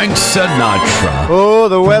Frank Sinatra. Oh,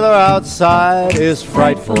 the weather outside is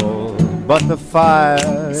frightful, but the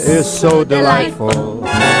fire is so delightful.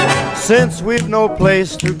 Since we've no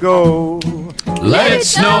place to go, let it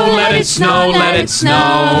snow, let it snow, let it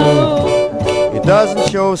snow. It doesn't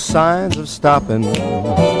show signs of stopping,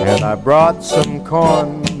 and I brought some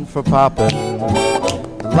corn for popping.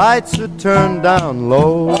 Lights are turned down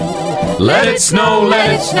low. Let it snow,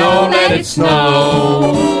 let it snow, let it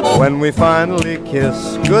snow. When we finally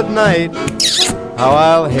kiss goodnight, how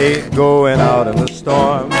I'll hate going out in the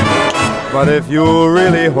storm. But if you'll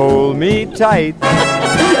really hold me tight,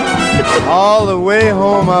 all the way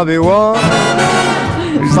home I'll be warm.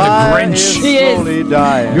 He's the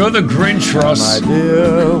Grinch. You're the Grinch, Ross. My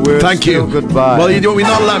dear, we're Thank you. Goodbye. Well, you're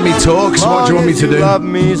not letting me talk, so what do you want me to do? Love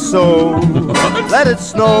me so. Let it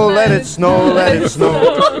snow, let it snow, let it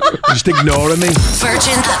snow. Just ignoring me.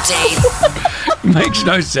 Virgin Update. Makes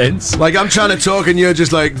no sense. Like I'm trying to talk and you're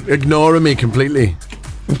just like ignoring me completely.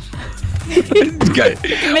 Missed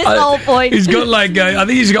the whole point. He's got like, I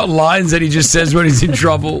think he's got lines that he just says when he's in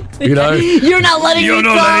trouble. You know, you're not letting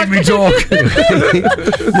me talk.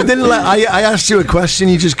 You didn't let. I asked you a question.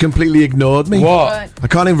 You just completely ignored me. What? I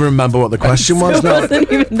can't even remember what the question was. It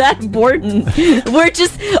wasn't even that important. I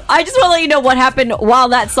just want to let you know what happened while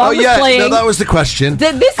that song was playing. No, that was the question.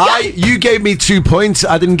 You gave me 2 points.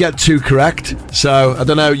 I didn't get 2 correct. So I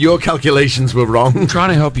don't know. Your calculations were wrong. I'm trying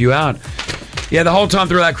to help you out. Yeah, the whole time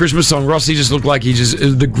through that Christmas song, Rossi just looked like he just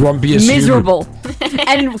is the grumpiest. Miserable.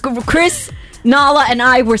 And Chris, Nala, and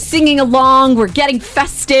I were singing along. We're getting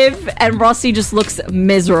festive, and Rossi just looks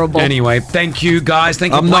miserable. Anyway, thank you, guys.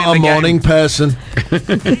 Thank you for I'm playing not a the morning game. person.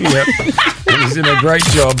 Yep. He's doing a great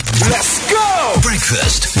job. Let's go!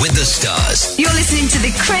 Breakfast with the Stars. You're listening to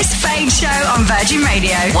the Chris Fade Show on Virgin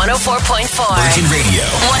Radio 104.4. Virgin Radio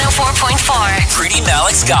 104.4. Pretty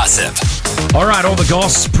Malik's Gossip. All right, all the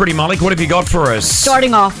goss. Pretty Malik, what have you got for us?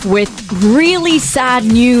 Starting off with really sad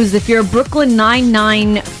news. If you're a Brooklyn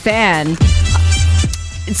Nine-Nine fan,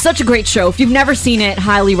 it's such a great show. If you've never seen it,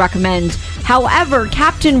 highly recommend. However,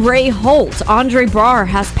 Captain Ray Holt, Andre Braugher,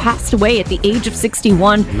 has passed away at the age of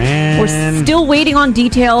 61. Man. We're still waiting on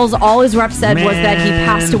details. All his rep said was that he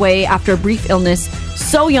passed away after a brief illness.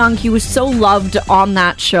 So young. He was so loved on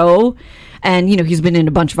that show. And, you know, he's been in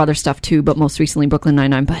a bunch of other stuff, too, but most recently Brooklyn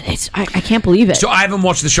Nine-Nine. But I can't believe it. So I haven't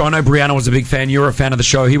watched the show. I know Brianna was a big fan. You're a fan of the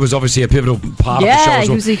show. He was obviously a pivotal part of the show as well. Yeah, he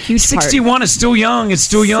was a huge 61 is still young. It's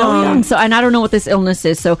still young. So, and I don't know what this illness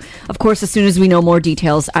is. So, of course, as soon as we know more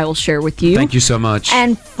details, I will share with you. Thank you so much.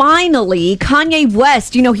 And finally, Kanye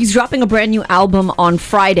West, you know, he's dropping a brand new album on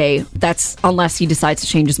Friday. That's unless he decides to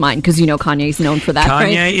change his mind, because, you know, Kanye's known for that.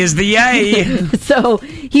 Kanye is the yay. So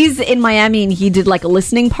he's in Miami and he did like a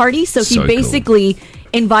listening party. So he basically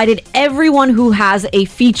invited everyone who has a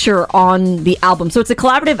feature on the album. So it's a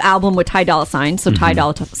collaborative album with Ty Dolla $ign. So Ty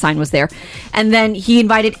Dolla $ign was there. And then he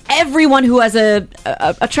invited everyone who has a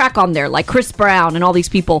track on there, like Chris Brown and all these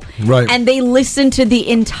people. Right. And they listened to the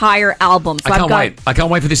entire album. So I can't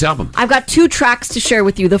wait for this album. I've got 2 tracks to share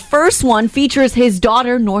with you. The first one features his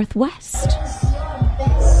daughter, Northwest.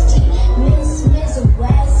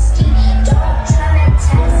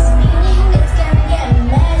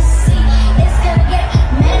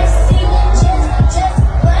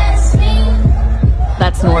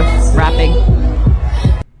 That's North rapping.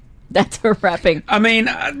 That's her rapping. I mean,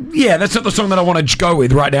 yeah, that's not the song that I want to go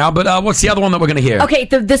with right now, but what's the other one that we're going to hear? Okay,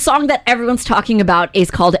 the song that everyone's talking about is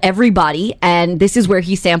called Everybody, and this is where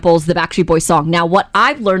he samples the Backstreet Boys song. Now, what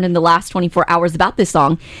I've learned in the last 24 hours about this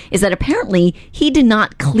song is that apparently he did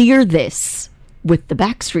not clear this with the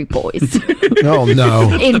Backstreet Boys. Oh,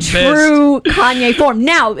 no. In true Kanye form.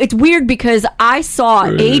 Now, it's weird because I saw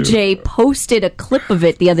AJ posted a clip of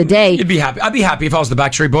it the other day. You'd be happy. I'd be happy if I was the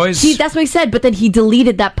Backstreet Boys. That's what he said, but then he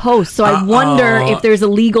deleted that post. So I wonder if there's a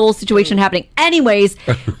legal situation happening. Anyways,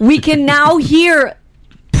 we can now hear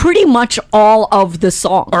pretty much all of the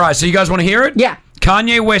song. All right, so you guys want to hear it? Yeah.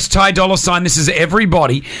 Kanye West, Ty Dolla $ign, this is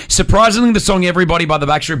Everybody. Surprisingly, the song Everybody by the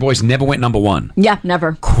Backstreet Boys never went number one. Yeah,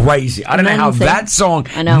 never. Crazy. I don't know how that song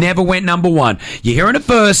never went number one. You're hearing it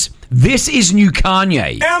first. This is new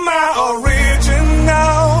Kanye. Am I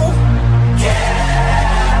original?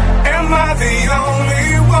 Yeah. Am I the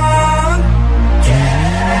only one?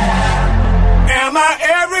 Yeah. Am I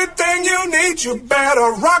everything you need? You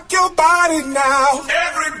better rock your body now.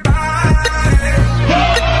 Everybody.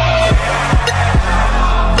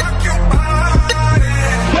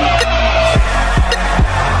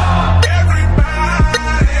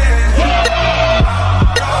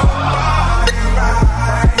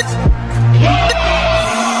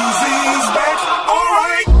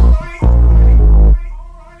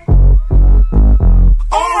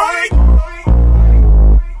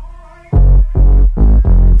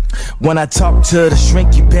 When I talk to the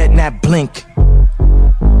shrink, you bet not blink.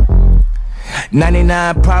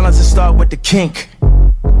 99 problems to start with the kink.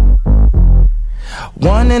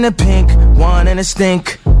 One in a pink, one in a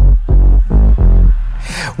stink.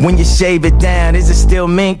 When you shave it down, is it still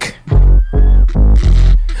mink?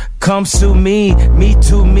 Come sue me, me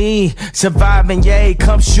to me. Surviving, yay,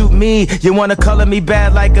 come shoot me. You wanna color me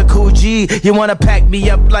bad like a cool G. You wanna pack me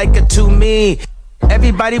up like a 2-me.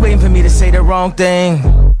 Everybody waiting for me to say the wrong thing.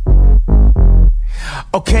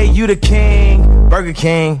 Okay, you the king, Burger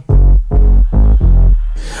King.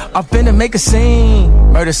 I'm finna make a scene,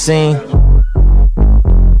 murder scene.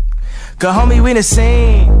 Cause homie, we done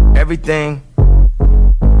seen everything.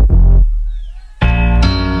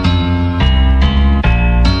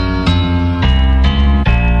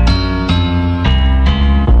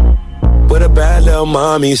 With a bad little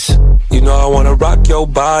mommies. You know I wanna rock your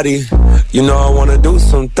body. You know I wanna do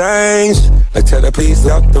some things. I tear the piece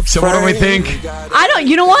out the frame. So what do we think?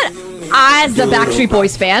 You know what? As a Backstreet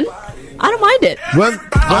Boys fan, I don't mind it.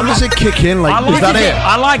 When does it kick in? Is that it?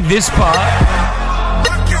 I like this part.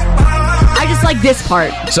 I just like this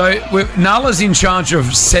part. So Nala's in charge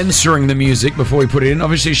of censoring the music before we put it in.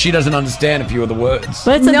 Obviously, she doesn't understand a few of the words.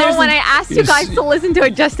 But no, when I asked you guys to listen to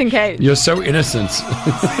it just in case. You're so innocent.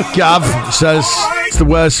 Gav says it's the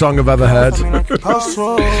worst song I've ever heard.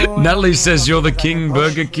 Natalie says you're the king,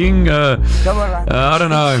 Burger King. I don't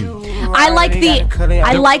know. I like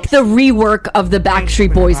the rework of the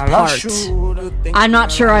Backstreet Boys part. I'm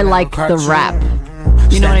not sure I like the rap.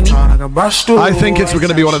 You know what I mean? I think it's going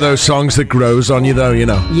to be one of those songs that grows on you, though, you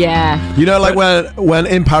know? Yeah. You know, like when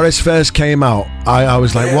In Paris first came out, I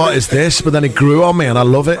was like, what is this? But then it grew on me, and I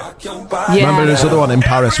love it. Yeah. Remember this other one, In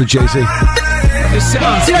Paris, with Jay-Z? See,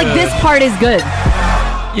 like, this part is good.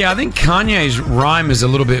 Yeah, I think Kanye's rhyme is a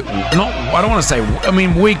little bit, I don't want to say,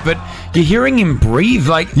 weak, but you're hearing him breathe.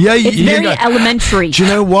 It's very elementary. Do you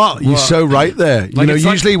know what? You're so right there.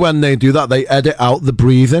 Usually when they do that, they edit out the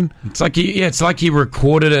breathing. It's like he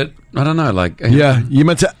recorded it. I don't know, Yeah, you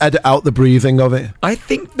meant to edit out the breathing of it. I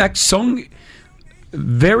think that song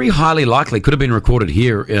very highly likely could have been recorded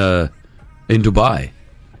here in Dubai.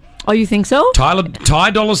 Oh, you think so? Ty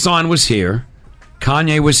Dolla $ign was here.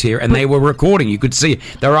 Kanye was here, and they were recording. You could see it.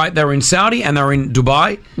 They were in Saudi and they were in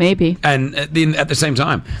Dubai. Maybe. And at the same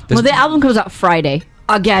time. Well, the album comes out Friday.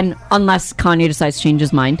 Again, unless Kanye decides to change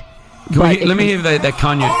his mind. Let me hear that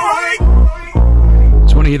Kanye.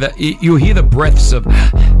 Just want to hear that. You hear the breaths of.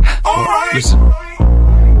 Listen.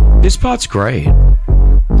 This part's great. Yeah,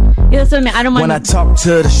 that's what I mean. I don't mind. When I talk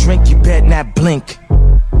to the shrink, you bet not blink.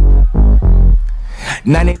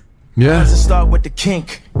 90. Yeah. To start with the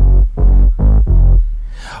kink.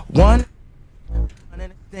 One.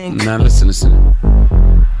 Now listen.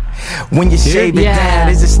 When you shave it down,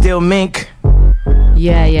 is it still mink?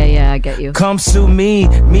 Yeah, I get you. Come sue me,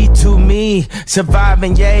 me to me.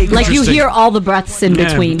 Surviving, yay. Like you hear all the breaths in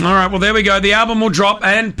between. All right, well, there we go. The album will drop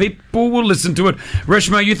and people will listen to it.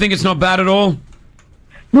 Reshma, you think it's not bad at all?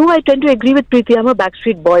 No, I tend to agree with Preeti. I'm a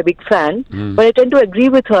Backstreet Boy big fan, but I tend to agree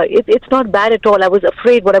with her. It's not bad at all. I was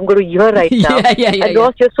afraid what I'm going to hear right now. And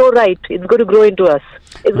Ross, you're so right. It's going to grow into us.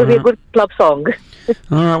 It's going to be a good club song.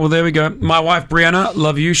 All right, well, there we go. My wife, Brianna,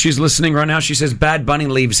 love you. She's listening right now. She says Bad Bunny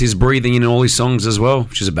leaves his breathing in all his songs as well.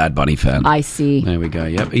 She's a Bad Bunny fan. I see. There we go.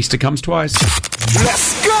 Yep, Easter comes twice.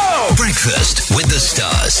 Let's go! Breakfast with the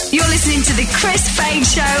Stars. You're listening to the Chris Fade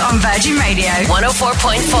Show on Virgin Radio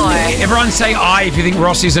 104.4. Everyone say I if you think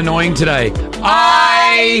Ross is annoying today.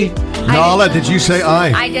 I. Nala, did you say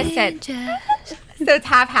I? I just said. So it's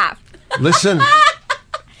half-half. Listen.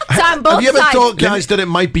 So on both Have you ever sides. thought, guys, that it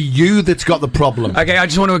might be you that's got the problem? Okay, I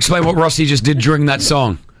just want to explain what Rossi just did during that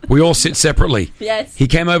song. We all sit separately. Yes. He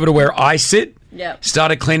came over to where I sit,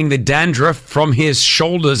 started cleaning the dandruff from his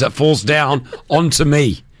shoulders that falls down onto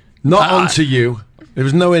me. Not onto you. It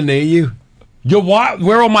was nowhere near you.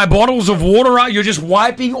 Where all my bottles of water are, you're just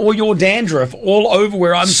wiping all your dandruff all over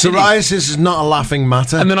where I'm sitting. Psoriasis is not a laughing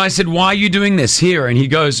matter. And then I said, why are you doing this here? And he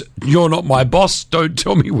goes, you're not my boss. Don't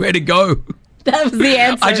tell me where to go. That was the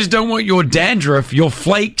answer. I just don't want your dandruff, your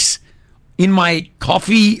flakes in my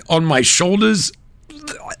coffee, on my shoulders.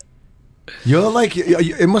 You're like,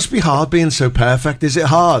 it must be hard being so perfect. Is it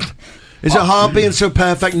hard? Is it hard being so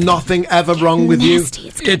perfect? Nothing ever wrong with you?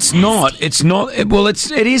 It's not. It's not.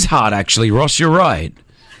 It is hard, actually, Ross. You're right.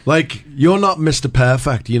 Like, you're not Mr.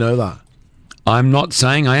 Perfect. You know that. I'm not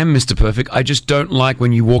saying I am Mr. Perfect. I just don't like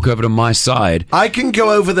when you walk over to my side. I can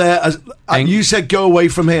go over there. And you said go away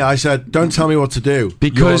from here. I said, don't tell me what to do.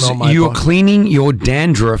 Because you're cleaning your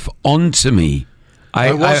dandruff onto me.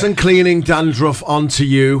 I wasn't cleaning dandruff onto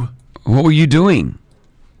you. What were you doing?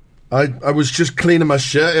 I was just cleaning my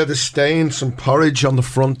shirt. I had a stain, some porridge on the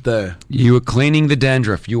front there. You were cleaning the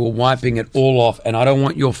dandruff. You were wiping it all off. And I don't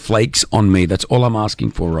want your flakes on me. That's all I'm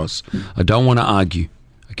asking for, Ross. I don't want to argue.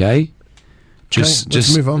 Okay?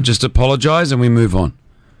 Just move on. Just apologise and we move on.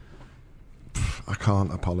 I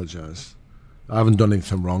can't apologise. I haven't done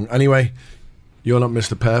anything wrong. Anyway, you're not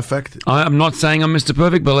Mr. Perfect. I'm not saying I'm Mr.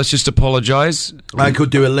 Perfect, but let's just apologise. I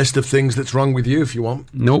could do a list of things that's wrong with you if you want.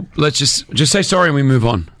 Nope. Let's just say sorry and we move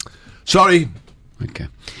on. Sorry. Okay.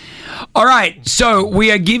 All right. So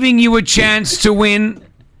we are giving you a chance to win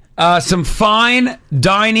some fine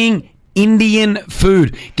dining Indian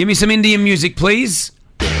food. Give me some Indian music, please.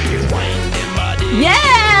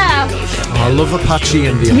 Yeah! I love Apache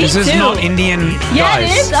Indian. Me this is too. not Indian, Yeah,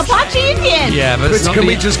 guys. it is. Apache Indian. Yeah, but it's not Can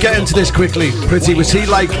we just get into this quickly? Pretty, was he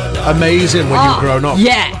like amazing when you were growing up?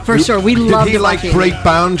 Yeah, for sure. We loved Did he like Apache break Indian.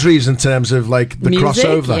 boundaries in terms of like the Music?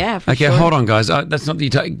 crossover? Yeah, for Okay, sure. hold on, guys. That's not the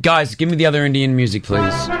guys. Give me the other Indian music,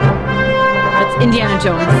 please. That's Indiana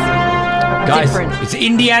Jones. Guys, Different. it's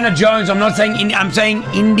Indiana Jones. I'm not saying I'm saying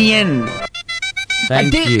Indian.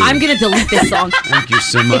 Thank you. I'm going to delete this song. Thank you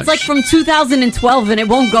so much. It's like from 2012 and it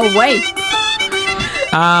won't go away.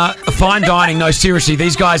 Fine dining. No, seriously,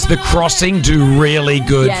 these guys, The Crossing, do really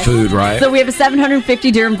good Yes. food, right? So we have a 750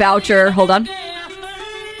 dirham voucher. Hold on.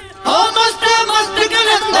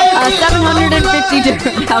 750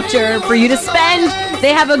 dirham voucher for you to spend.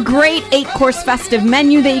 They have a great 8-course festive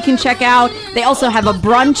menu that you can check out. They also have a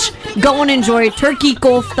brunch. Go and enjoy turkey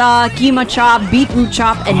kofta, keema chop, beetroot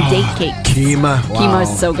chop, and date cake. Keema. Wow. Keema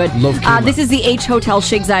is so good. Love keema. This is the H Hotel,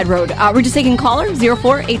 Sheikh Zayed Road. We're just taking caller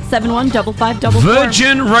 04-871-5544.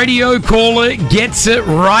 Virgin Radio caller gets it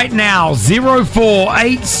right now.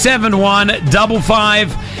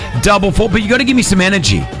 04-871-5544. But you got to give me some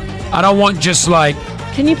energy. I don't want just like...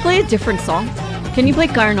 Can you play a different song? Can you play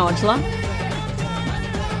Karnojla?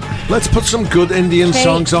 Let's put some good Indian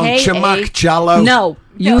songs on. Chamak Chalo. No.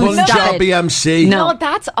 You Punjabi MC. No,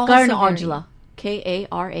 that's also Karnojla.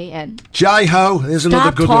 Karan. Jai Ho. There's another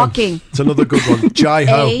Stop good talking. one. It's another good one. Jai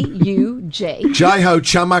Ho. A-U-J. Jai Ho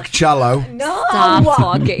Chamak Chalo. No. Stop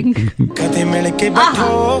talking.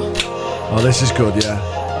 Oh, this is good, yeah.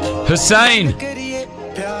 Hussein.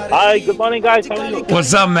 Hi, good morning, guys. How are you?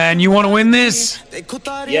 What's up, man? You want to win this?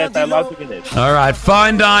 Yes, I love to win it. All right,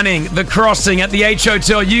 fine dining, The Crossing at the H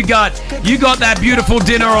Hotel. You got that beautiful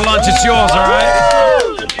dinner or lunch. It's yours, all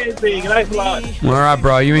right? Amazing. Nice a lot. All right,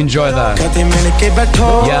 bro. You enjoy that.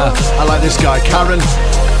 Yeah. I like this guy, Karen.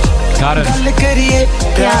 Karen.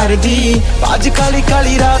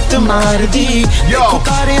 Yo,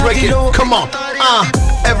 break it. Come on.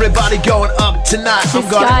 Everybody going up tonight. I'm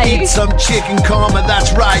gonna eat some chicken korma.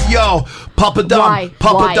 That's right, yo. Papa Dum.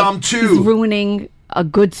 Papa Dum too. He's ruining a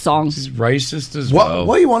good song. This is racist as What? well.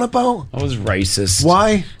 What are you on about? I was racist.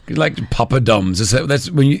 Why? Like Papa Dums. That's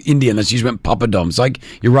when you Indian. That's usually went Papa Dums. Like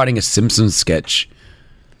you're writing a Simpsons sketch.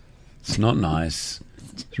 It's not nice.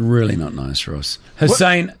 It's You're really not nice, Ross.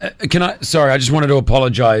 Hussein, can I? Sorry, I just wanted to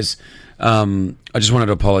apologise. To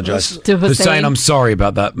Hussein, I'm sorry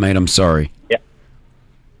about that, mate. I'm sorry. Yeah.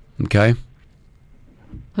 Okay.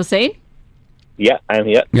 Hussein? Yeah, I'm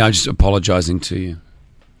here. Yeah, I'm just apologising to you.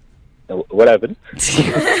 What happened?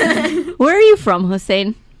 Where are you from,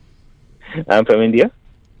 Hussein? I'm from India.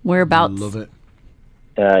 Whereabouts? Love it.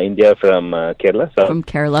 India from Kerala. So. From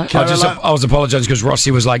Kerala. I was apologising because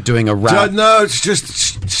Rossi was like doing a rap. No, it's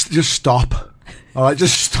just stop. All right,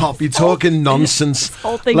 just stop. You're talking nonsense.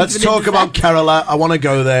 Let's talk about Kerala. I want to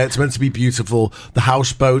go there. It's meant to be beautiful. The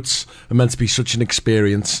houseboats are meant to be such an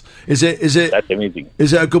experience. Is it? That's amazing.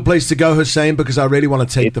 Is it a good place to go, Hussein? Because I really want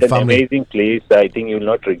to take the family. It's an amazing place. I think you'll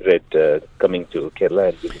not regret coming to Kerala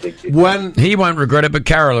and visiting it. When he won't regret it, but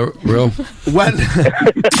Carol will. When?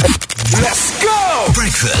 Let's go!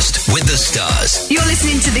 Breakfast with the Stars. You're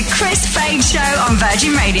listening to the Chris Fade Show on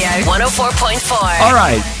Virgin Radio 104.4. All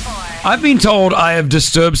right. I've been told I have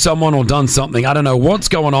disturbed someone or done something. I don't know what's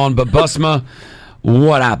going on, but Basma,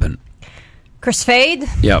 what happened? Chris Fade?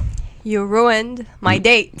 Yep. You ruined my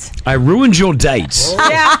date. I ruined your date.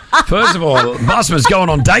 Yeah. First of all, Basma's going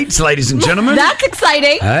on dates, ladies and gentlemen. That's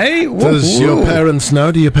exciting. Hey, Does your parents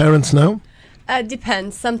know? Do your parents know?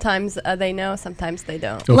 Depends. Sometimes they know, sometimes they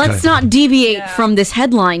don't. Okay. Let's not deviate from this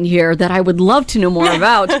headline here that I would love to know more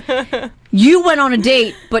about. You went on a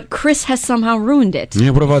date, but Chris has somehow ruined it.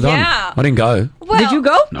 Yeah, what have I done? Yeah. I didn't go. Well, did you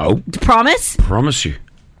go? No. Promise? Promise you.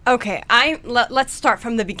 Okay, let's start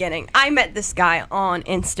from the beginning. I met this guy on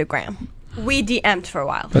Instagram. We DM'd for a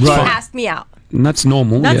while. That's he fine. asked me out. And that's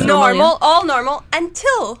normal. That's yeah. normal, all normal,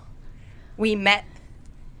 until we met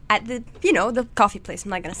at the coffee place. I'm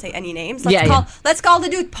not going to say any names. Let's call the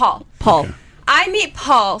dude Paul. Paul. I meet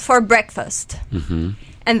Paul for breakfast. Mm-hmm.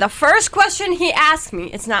 And the first question he asked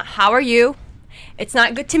me, it's not, how are you? It's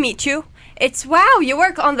not good to meet you. It's, wow, you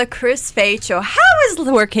work on the Chris Fade Show. How is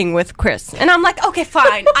working with Chris? And I'm like, okay,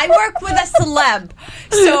 fine. I work with a celeb,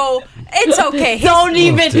 so it's okay. Don't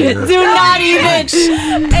even. Do not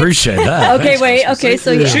even. Appreciate that. Okay, wait. Okay,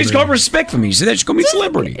 so yeah. She's got respect for me. You see that? She called me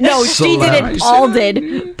celebrity. No, she didn't. Paul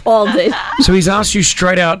did. Paul did. So he's asked you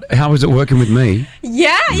straight out, how is it working with me?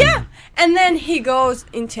 Yeah. And then he goes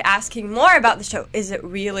into asking more about the show. Is it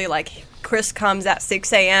really like Chris comes at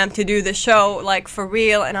 6 a.m. to do the show, like, for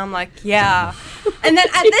real? And I'm like, yeah. And then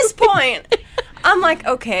at this point, I'm like,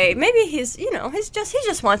 okay, maybe he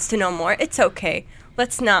just wants to know more. It's okay.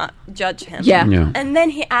 Let's not judge him. Yeah. And then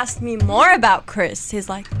he asked me more about Chris. He's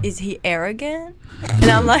like, is he arrogant?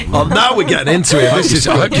 And I'm like, oh, now we're getting into it.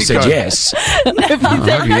 I hope you said yes.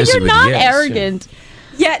 You're not arrogant.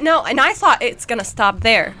 Yeah, no, and I thought it's going to stop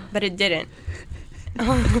there, but it didn't.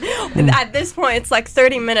 At this point, it's like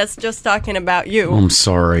 30 minutes just talking about you. I'm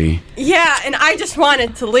sorry. Yeah, and I just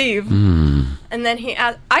wanted to leave. And then he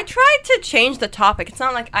asked, I tried to change the topic. It's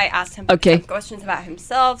not like I asked him questions about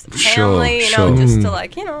himself, family, just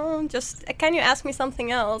to just, can you ask me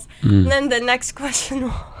something else? And then the next question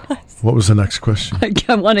was... What was the next question?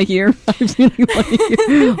 I want to hear. I really want to hear.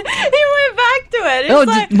 He went back to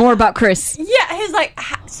it. More about Chris. Yeah, he's like,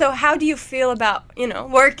 so how do you feel about,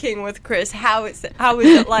 working with Chris? How is it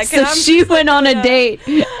like? So she went on a date,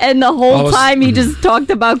 and the whole time he just talked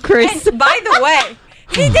about Chris. And by the way,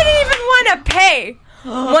 he didn't even want to pay.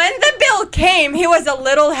 When the bill came, he was a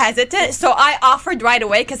little hesitant, so I offered right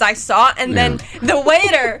away because I saw, and then the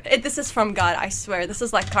waiter, this is from God, I swear, this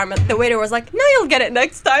is like karma, the waiter was like, no, you'll get it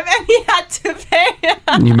next time, and he had to pay.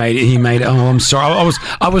 He made it, oh, I'm sorry,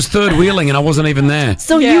 I was third wheeling and I wasn't even there.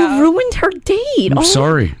 So you ruined her date. I'm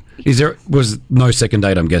sorry. Was no second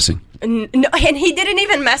date, I'm guessing? No, and he didn't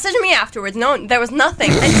even message me afterwards. No, there was nothing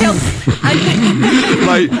until...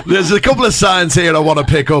 There's a couple of signs here I want to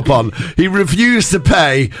pick up on. He refused to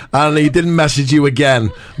pay, and he didn't message you again.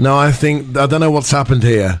 Now, I don't know what's happened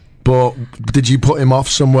here, but did you put him off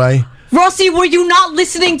some way? Rossi, were you not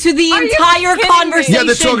listening to the entire conversation? Yeah,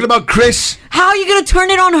 they're talking about Chris. How are you going to turn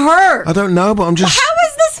it on her? I don't know, but I'm just... How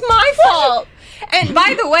is this my fault? And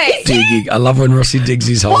by the way... I love when Rossi digs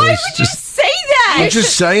his hole. Why would you say that? I'm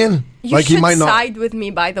just saying. You should he might not side with me,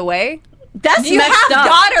 by the way. You have up.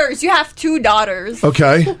 daughters. You have 2 daughters.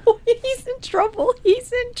 Okay. He's in trouble.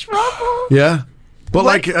 Yeah.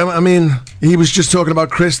 But he was just talking about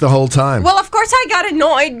Chris the whole time. Well, of course I got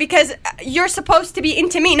annoyed because you're supposed to be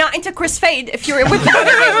into me, not into Chris Fade if you're with me.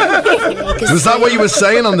 Was that what you were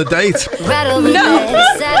saying on the date? Well,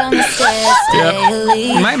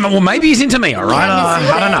 maybe he's into me, all right?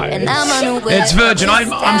 I don't know. It's Virgin.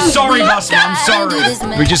 I'm sorry, Basma. I'm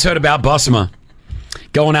sorry. We just heard about Basma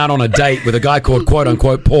going out on a date with a guy called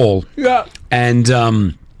quote-unquote Paul. Yeah. And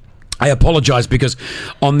I apologize because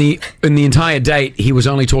in the entire date he was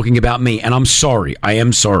only talking about me, and I'm sorry. I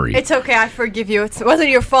am sorry. It's okay. I forgive you. It wasn't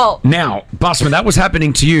your fault. Now, Busman, that was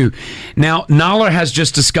happening to you. Now, Nala has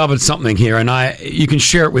just discovered something here, and you can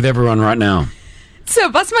share it with everyone right now. So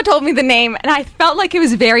Busma told me the name, and I felt like it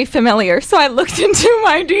was very familiar. So I looked into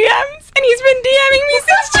my DMs, and he's been DMing me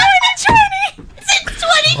since 2020. Since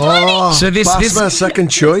 2020. Oh, so this second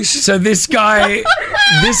choice. So this guy,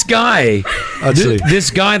 Actually.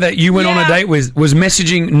 this guy that you went on a date with was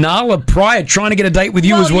messaging Nala prior, trying to get a date with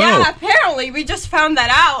you as well. Yeah, apparently we just found that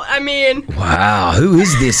out. I mean, wow, who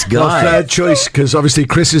is this guy? Well, third choice, because obviously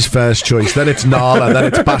Chris is first choice. Then it's Nala. Then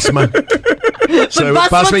it's Basma. So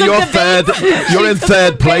Basma, you're in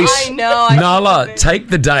third place. I know. Nala, take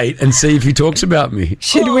the date and see if he talks about me.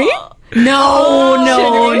 Should we? No.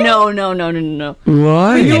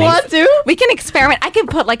 Why? You want to? We can experiment. I can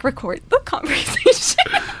record the conversation.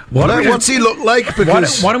 What's he look like?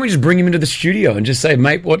 Because why don't we just bring him into the studio and just say,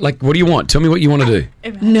 mate, what do you want? Tell me what you want to do.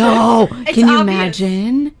 No. Can you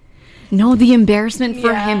imagine? No, the embarrassment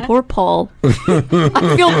for him. Poor Paul. I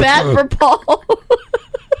feel bad for Paul.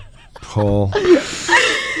 Paul.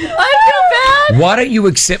 I feel bad. Why don't you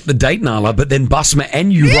accept the date, Nala, but then Busma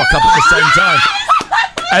and you rock up at the same time?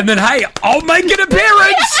 And then, hey, I'll make an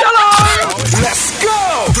appearance. Hello. Let's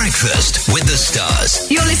go. Breakfast with the Stars.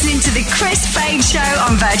 You're listening to the Chris Fade Show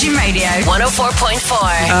on Virgin Radio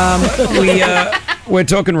 104.4. We're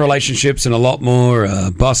talking relationships and a lot more.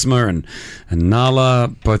 Busma and Nala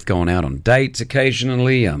both going out on dates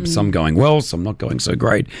occasionally. Some going well, some not going so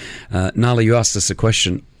great. Nala, you asked us a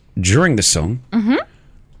question during the song. Mm-hmm.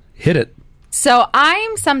 Hit it. So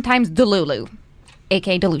I'm sometimes delulu,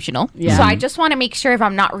 aka delusional. Yeah. So I just want to make sure if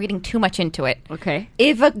I'm not reading too much into it. Okay.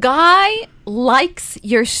 If a guy likes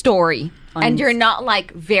your story and you're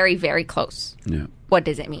not very, very close, what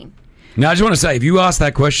does it mean? Now, I just want to say, if you asked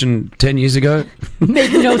that question 10 years ago,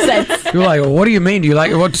 made no sense. You're like, well, what do you mean? Do you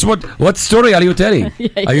like what story are you telling?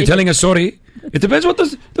 Are you telling a story? It depends what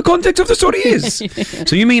the context of the story is.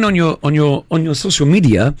 So you mean on your social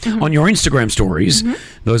media, on your Instagram stories,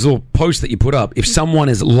 those little posts that you put up, if someone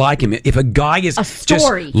is liking it, if a guy is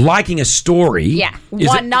just liking a story,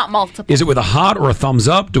 not multiple. Is it with a heart or a thumbs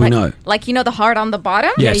up? Do we know? The heart on the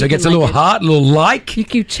bottom? Yeah, so it gets a little heart, a little like.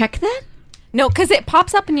 You check that? No, because it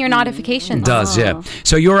pops up in your notifications. It does, yeah.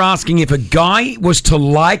 So you're asking if a guy was to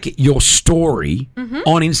like your story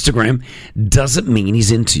on Instagram, does it mean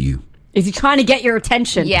he's into you? Is he trying to get your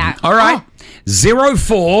attention? Yeah. All right.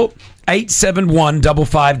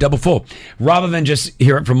 04-871-5544. Rather than just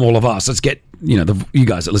hear it from all of us, let's get you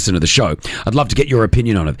guys that listen to the show. I'd love to get your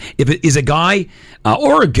opinion on it. If it is a guy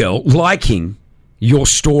or a girl liking your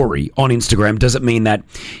story on Instagram, does it mean that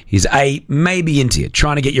he's maybe into you,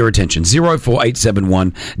 trying to get your attention?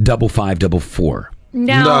 04-871-5544.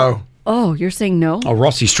 No. Oh, you're saying no? Oh,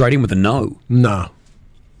 Rossi straight in with a no.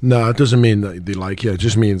 No, it doesn't mean that they like you. It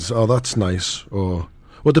just means, oh, that's nice. Or,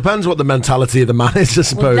 well, it depends what the mentality of the man is, I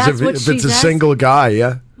suppose. Well, if it's a single guy,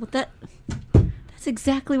 yeah. Well, that's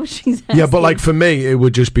exactly what she's asking. Yeah, but for me, it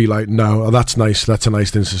would just be like, no, oh, that's nice. That's a nice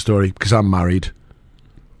Insta story because I'm married.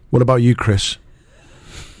 What about you, Chris?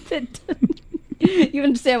 You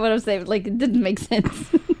understand what I'm saying? It didn't make sense.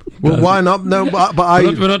 Well, why not? No, but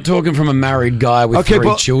we're not talking from a married guy with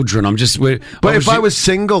 3 children. But if I was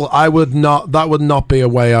single, I would not. That would not be a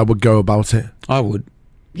way I would go about it. I would.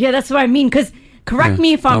 Yeah, that's what I mean. Because correct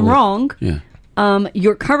me if I'm wrong. Yeah.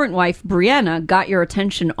 Your current wife, Brianna, got your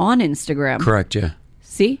attention on Instagram. Correct. Yeah.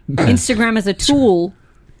 See, Instagram is a tool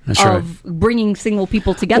of bringing single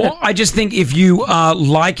people together. Well, I just think if you are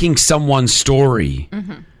liking someone's story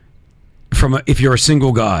if you're a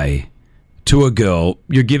single guy to a girl,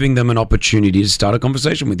 you're giving them an opportunity to start a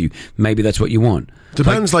conversation with you. Maybe that's what you want.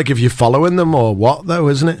 Depends, if you're following them or what, though,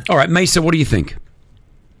 isn't it? All right, Mesa, what do you think?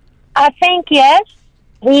 I think, yes,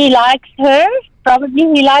 he likes her.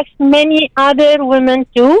 Probably he likes many other women,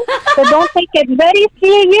 too. So don't take it very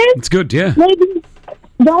serious. It's good, yeah. Maybe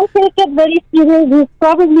don't take it very serious. He's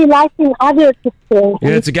probably liking other people. Yeah,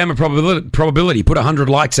 it's a game of probability. Put 100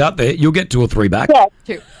 likes out there, you'll get 2 or 3 back.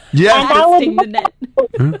 Yes. Yeah. And I would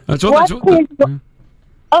That's what.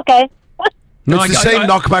 Okay. No, it's the same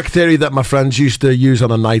knockback theory that my friends used to use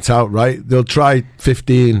on a night out, right? They'll try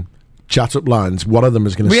 15 chat-up lines. One of them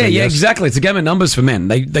is going to say yes. Yeah, exactly. It's a game of numbers for men.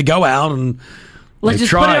 They go out and let's just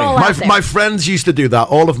try. Put it all out there. My friends used to do that.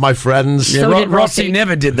 All of my friends. Yeah, Rossi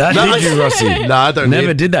never did that. Did you, Rossi? No, I don't.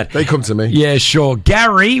 Never did that. They come to me. Yeah, sure.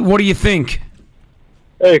 Gary, what do you think?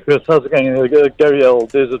 Hey, Chris, how's it going? Gary L,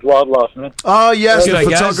 Desert Wildlife, man. Oh, yes, the G'day,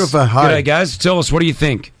 photographer. Guys. Hi. G'day, guys. Tell us, what do you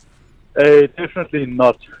think? Definitely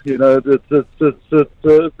not. You know,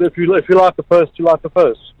 if you like the post, you like the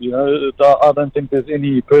post. You know, I don't think there's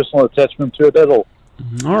any personal attachment to it at all.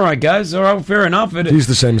 All right, guys. All right, fair enough. He's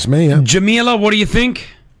the same as me, yeah. Jamila, what do you think?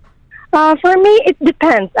 For me, it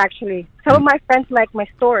depends, actually. Some of my friends like my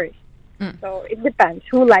stories. So it depends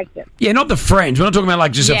who likes it. Yeah, not the friends. We're not talking about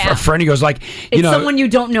like just a friend who goes like, it's someone you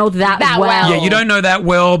don't know that well. Yeah, you don't know that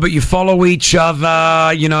well, but you follow each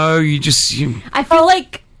other. You know, I feel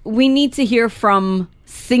like we need to hear from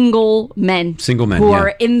single men. Who are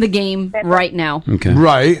in the game right now. Okay.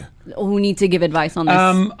 Right. Who need to give advice on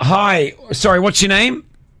this. Hi. Sorry, what's your name?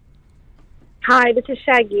 Hi, this is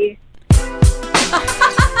Shaggy.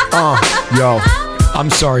 Yo. I'm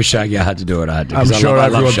sorry, Shaggy. I had to do it. I sure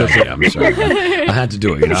love everyone Shaggy. does it. I'm sorry. I had to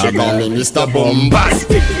do it. You know. She call me Mr.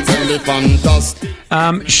 Bombastic. Tell me fantastic.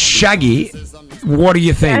 Shaggy, what do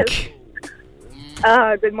you think?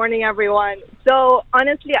 Good morning, everyone. So,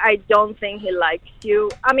 honestly, I don't think he likes you.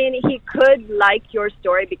 I mean, he could like your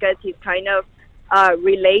story because he's kind of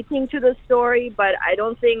relating to the story, but I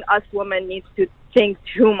don't think us women need to think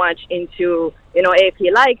too much into, if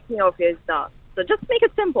he likes, if he's not. So just make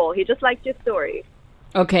it simple. He just likes your story.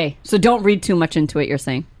 Okay, so don't read too much into it, you're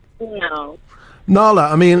saying? No. Nala,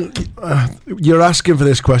 I mean, you're asking for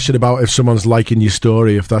this question about if someone's liking your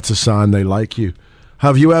story, if that's a sign they like you.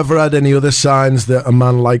 Have you ever had any other signs that a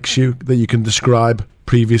man likes you that you can describe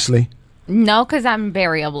previously? No, because I'm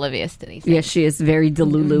very oblivious to these things. Yeah, she is very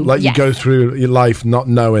delulu. Like you go through your life not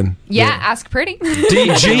knowing. Yeah, ask Pretty.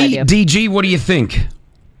 DG, what do you think?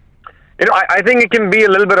 I think it can be a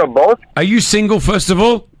little bit of both. Are you single, first of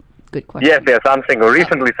all? Good question. Yes, I'm single.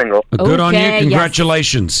 Recently single. Good on you.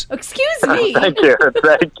 Congratulations. Excuse me. Thank you.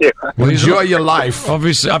 Well, enjoy your life.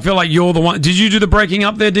 Obviously, I feel like you're the one. Did you do the breaking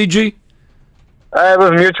up there, DG? It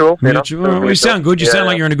was mutual. Well, you sound good. You sound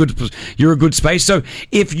like you're in a good space. So,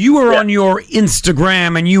 if you were on your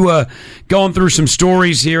Instagram and you were going through some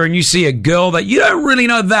stories here, and you see a girl that you don't really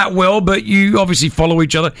know that well, but you obviously follow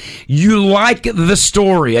each other, you like the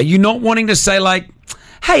story. Are you not wanting to say like,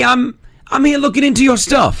 "Hey, I'm here looking into your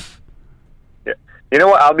stuff"? Yeah. You know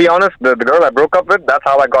what? I'll be honest. The girl I broke up with, that's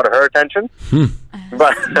how I got her attention.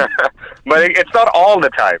 But it's not all the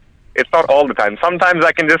time. It's not all the time. Sometimes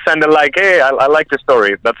I can just send her like, hey, I like the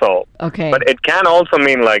story. That's all. Okay. But it can also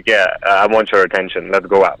mean like, I want your attention. Let's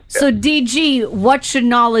go out. Yeah. So, DG, what should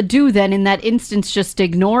Nala do then in that instance? Just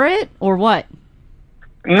ignore it or what?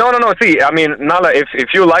 No. See, I mean, Nala,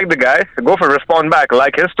 if you like the guy, go for respond back,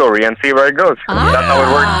 like his story, and see where it goes. That's how it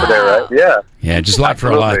works today, right? Yeah. Yeah, just like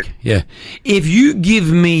for a like. Yeah. If you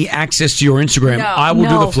give me access to your Instagram, I will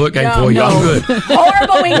do the flirt game for you. I'm good.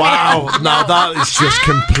 Horrible. Wow. Now that is just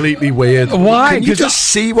completely weird. Why? Can you just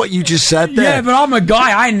see what you just said there? Yeah, but I'm a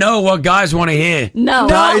guy. I know what guys want to hear.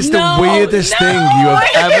 That is the weirdest thing you have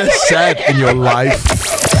ever said in your life.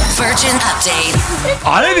 Virgin Update.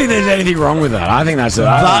 I don't think there's anything wrong with that. I think that's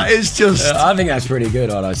I think that's pretty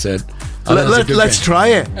good. What I said. Let's try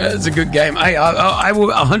it. It's a good game. I will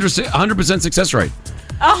 100% success rate.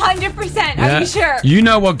 100%. Are you sure? You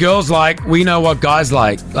know what girls like. We know what guys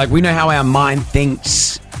like. Like we know how our mind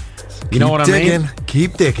thinks. You know what I mean?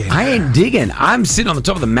 Keep digging. I ain't digging. I'm sitting on the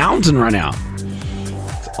top of the mountain right now.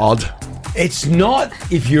 It's odd. It's not.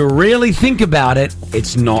 If you really think about it,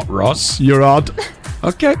 it's not, Ross. You're odd.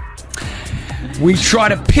 Okay. We try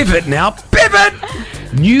to pivot now. Pivot!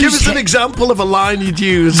 Give us an example of a line you'd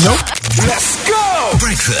use. Nope. Let's go!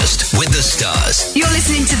 Breakfast with the Stars. You're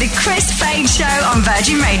listening to the Chris Fade Show on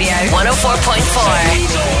Virgin Radio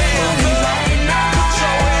 104.4.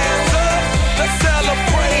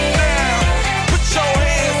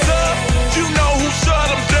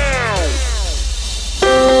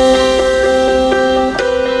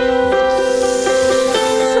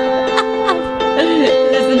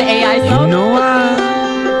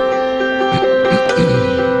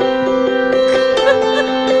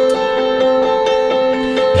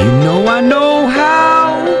 I know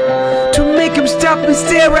how to make him stop and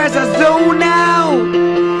stare as I zone out.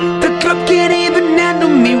 The club can't even handle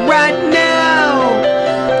me right now.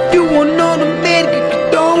 You won't know the man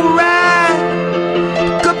don't ride.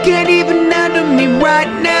 The club can't even handle me right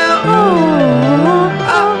now.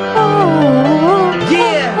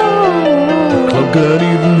 Yeah. The club can't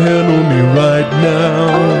even handle me right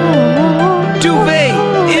now. Duvet,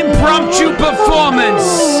 impromptu performance.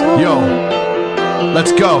 Yo.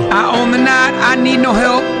 Let's go. I own the night, I need no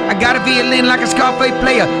help. I got a violin like a Scarface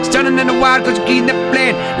player. Stunning in the wild cause you keep the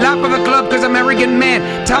plan. Life of a club cause I'm an arrogant man.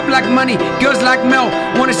 Top like money, girls like Mel.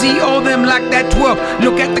 Wanna see all them like that 12.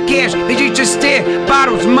 Look at the cash, they just stare.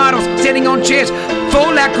 Bottles, models, sitting on chairs.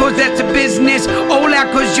 Fall out cause that's a business. All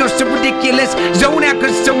out cause you're so ridiculous. ridiculous. Zone out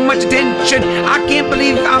cause so much attention. I can't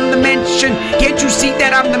believe I'm the mention. Can't you see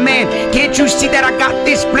that I'm the man? Can't you see that I got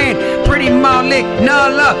this plan? Pretty Malik,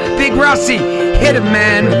 Nala, Big Rossi, hit him,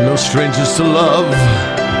 man. We're no strangers to love.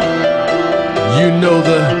 You know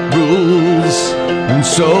the rules, and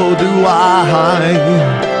so do I.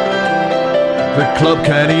 The club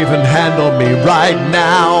can't even handle me right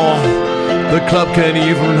now. The club can't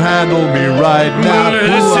even handle me right now.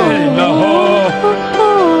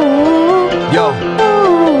 Yo,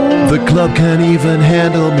 the club can't even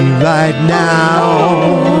handle me right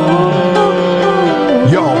now.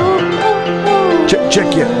 Yo,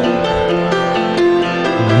 check it.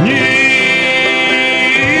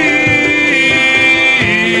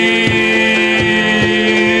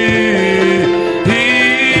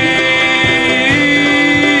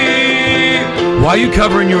 Why are you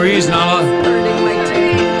covering your ears, Nala? Hurting my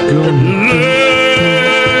teeth.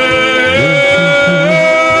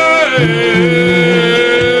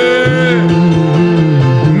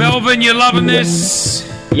 Melvin, you loving this?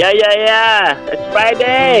 Yeah. It's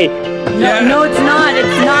Friday. No, it's not.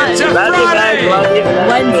 It's not. It's a Friday.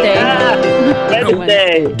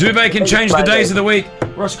 Wednesday. Duvet can change the days of the week.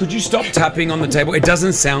 Ross, could you stop tapping on the table? It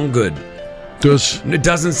doesn't sound good. It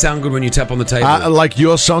doesn't sound good when you tap on the table. Like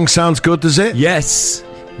your song sounds good, does it? Yes.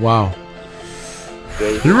 Wow.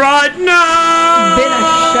 Right now. Been a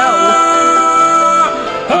show.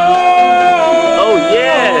 Oh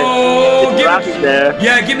yeah. It's rocking there.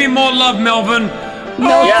 Yeah, give me more love, Melvin.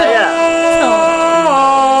 No. Yeah.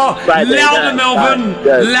 Louder, Melvin.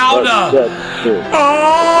 Louder.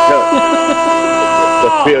 The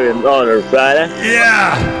feeling honor, brother.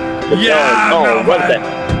 Yeah. Oh, what's that?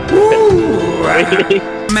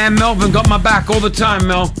 Man, Melvin got my back all the time,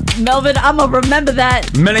 Mel. Melvin, I'm gonna remember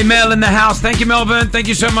that. Melly Mel in the house. Thank you, Melvin. Thank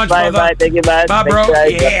you so much, brother. Bye. Thank you, bye. Bye, bro.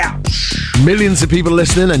 Thanks, Yeah. Millions of people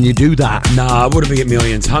listening, and you do that. Nah, I wouldn't get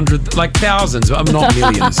millions, hundreds, like thousands, but I'm not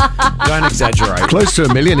millions. Don't exaggerate. Close to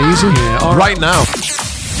a million, easy. Yeah, all right now.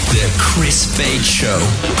 The Chris Fade Show.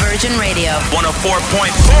 Virgin Radio.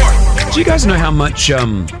 104.4. Do you guys know how much,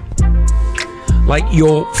 like,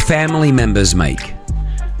 your family members make?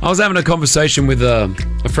 I was having a conversation with a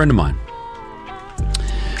friend of mine,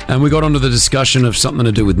 and we got onto the discussion of something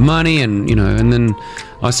to do with money, and and then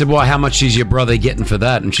I said, well, how much is your brother getting for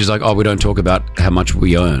that? And she's like, oh, we don't talk about how much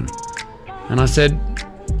we earn. And I said,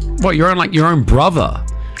 what, you earn like your own brother?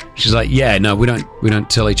 She's like, yeah, no, we don't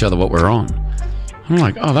tell each other what we're on. I'm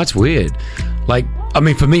like, oh, that's weird. Like, I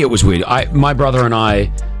mean, for me, it was weird. My brother and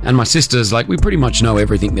I and my sisters, like, we pretty much know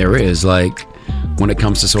everything there is, like, when it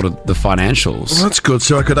comes to sort of the financials. Well, that's good.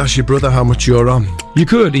 So I could ask your brother how much you're on. You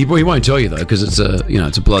could. He won't tell you though, because it's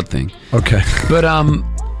it's a blood thing. Okay. But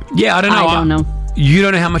yeah, I don't know. I don't know. You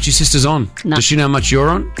don't know how much your sister's on. No. Does she know how much you're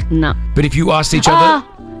on? No. But if you asked each other,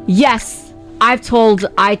 yes, I tell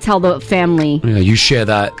the family. yeah, you share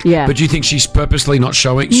that. Yeah. But do you think she's purposely not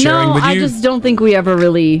sharing with you? No, I just don't think we ever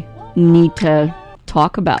really need to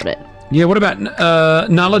talk about it. Yeah. What about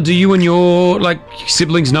Nala? Do you and your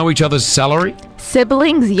siblings know each other's salary?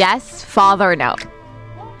 Siblings, yes. Father, no.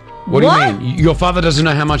 What do you mean? Your father doesn't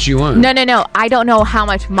know how much you earn? No. I don't know how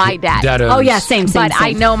much my dad earns. Oh, yeah, same. But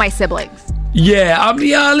I know my siblings. Yeah,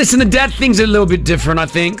 listen, the dad thing's a little bit different, I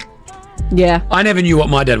think. Yeah. I never knew what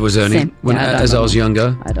my dad was earning as I was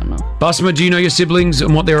younger. I don't know. Basma, do you know your siblings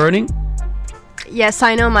and what they're earning? Yes,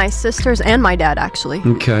 I know my sisters and my dad, actually.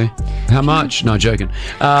 Okay. How much? No, joking.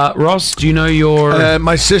 Ross, do you know your...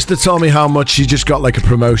 my sister told me how much she just got, like, a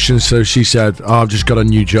promotion, so she said, I've just got a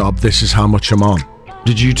new job. This is how much I'm on.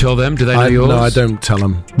 Did you tell them? Do they know yours? No, I don't tell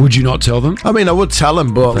them. Would you not tell them? I mean, I would tell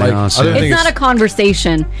them, but They like, are, I don't think It's not a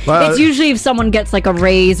conversation. Well, it's usually if someone gets like a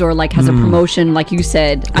raise or like has a promotion, like you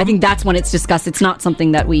said. I think that's when it's discussed. It's not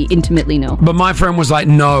something that we intimately know. But my friend was like,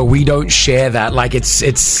 no, we don't share that. Like,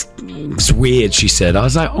 it's weird, she said. I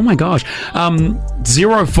was like, oh my gosh.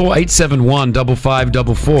 04871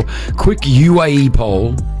 5544. Quick UAE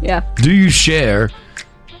poll. Yeah. Do you share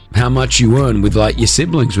how much you earn with like your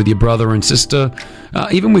siblings, with your brother and sister,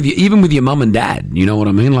 even with your mum and dad? You know what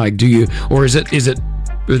I mean? Like, do you, or is it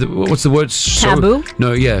what's the word? Taboo?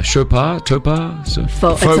 No, yeah, topa. It's a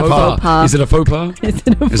faux pas. Is it a faux pas? Is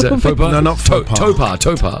it a faux pas? No, not faux pas.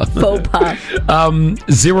 Topa. Faux pas.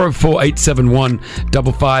 04871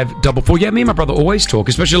 5544. Yeah, me and my brother always talk,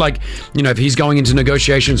 especially like, if he's going into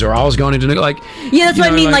negotiations or I was going into yeah, that's what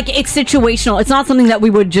I mean. Like, it's situational. It's not something that we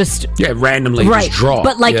would just randomly just drop.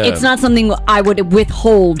 But like, it's not something I would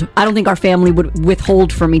withhold. I don't think our family would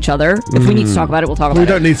withhold from each other. If we need to talk about it, we'll talk about it. We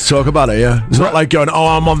don't need to talk about it. Yeah, it's not like going,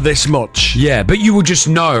 I'm on this much. Yeah, but you would just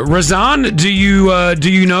know. Razan, do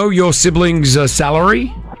you know your siblings'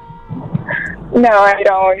 salary? No, I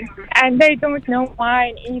don't. And they don't know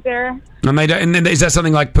mine either. And they don't, and then is that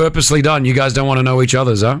something like purposely done? You guys don't want to know each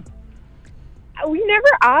other's, huh? We never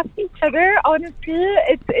asked each other, honestly.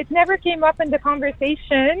 It never came up in the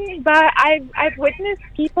conversation, but I've witnessed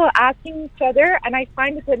people asking each other, and I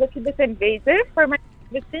find it a little bit invasive for my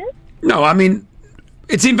privacy. No, I mean,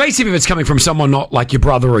 it's invasive if it's coming from someone not like your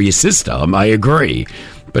brother or your sister. I agree,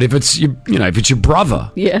 but if it's if it's your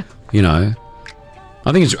brother, yeah,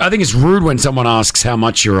 I think it's rude when someone asks how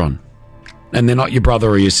much you're on, and they're not your brother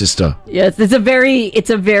or your sister. Yes, it's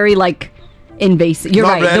a very like invasive. You're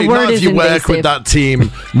Not right. really, The word not if is you invasive. work with that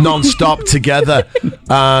team non-stop together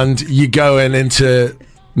and you're going into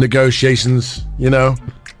negotiations, you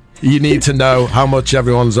need to know how much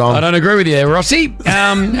everyone's on. I don't agree with you, Rossi.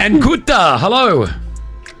 And Kutta, hello.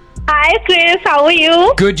 Hi, Chris. How are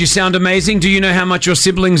you? Good. You sound amazing. Do you know how much your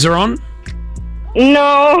siblings are on?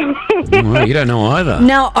 No. Well, you don't know either.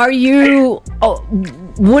 Now, are you...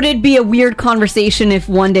 would it be a weird conversation if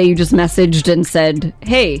one day you just messaged and said,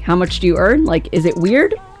 hey, how much do you earn? Like, is it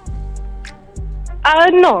weird?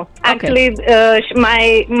 No. Actually,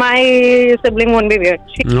 my sibling won't be weird.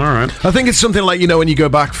 All right. I think it's something like, when you go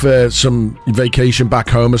back for some vacation back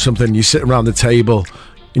home or something, you sit around the table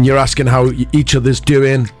and you're asking how each other's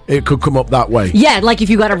doing. It could come up that way. Yeah, like if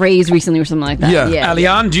you got a raise recently or something like that. Yeah.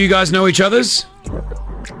 Aliane, do you guys know each other's?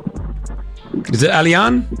 Is it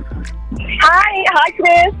Aliane? Hi,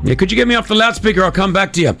 Chris. Yeah, could you get me off the loudspeaker? I'll come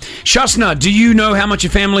back to you. Shasna, do you know how much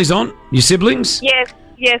your family's on? Your siblings?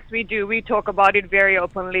 Yes, we do. We talk about it very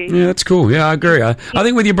openly. Yeah, that's cool. Yeah, I agree. I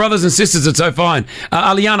think with your brothers and sisters, it's so fine.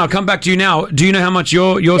 Aliane, I'll come back to you now. Do you know how much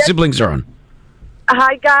your siblings are on?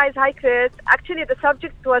 Hi, guys. Hi, Chris. Actually, the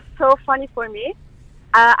subject was so funny for me.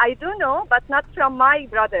 I do know, but not from my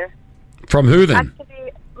brother. From who then?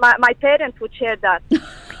 Actually, my parents would share that.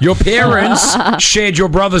 Your parents shared your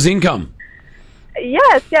brother's income?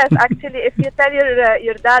 Yes. Actually, if you tell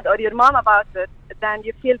your dad or your mom about it, then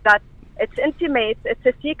you feel that it's intimate, it's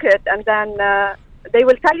a secret, and then they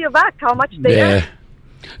will tell you back how much they earn.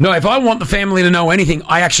 No, if I want the family to know anything,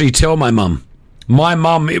 I actually tell my mum. My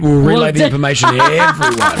mum will relay the information to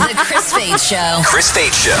everyone. The Chris Fade Show. Chris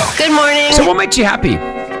Fade Show. Good morning. So what makes you happy?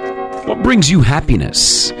 What brings you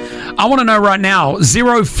happiness? I want to know right now,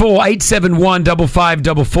 04871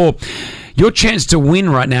 5544. Your chance to win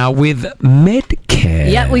right now with Medcare.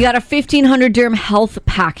 Yeah, we got a 1,500 dirham health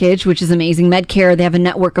package, which is amazing. Medcare, they have a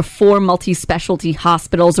network of 4 multi-specialty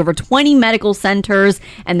hospitals, over 20 medical centers,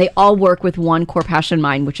 and they all work with one core passion in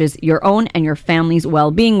mind, which is your own and your family's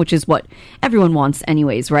well-being, which is what everyone wants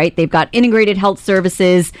anyways, right? They've got integrated health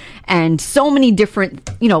services and so many different,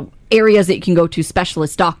 areas that you can go to,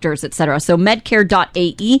 specialists, doctors, etc. So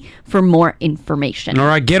medcare.ae for more information. All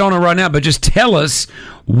right, get on it right now, but just tell us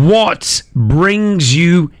what brings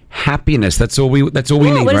you happiness. That's all we need right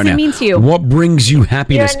now. What does it mean to you? What brings you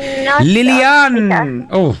happiness? Liliane.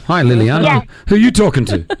 Oh, hi, Liliane. Yeah. Who are you talking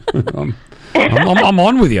to? I'm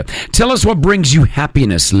on with you. Tell us what brings you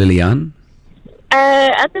happiness, Liliane.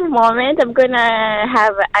 At the moment, I'm going to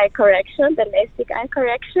have eye correction, the LASIK eye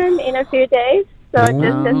correction in a few days. So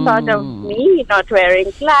just the thought of me not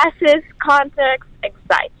wearing glasses, contacts,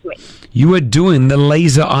 excites me. You are doing the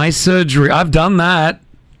laser eye surgery. I've done that.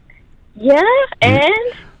 Yeah, and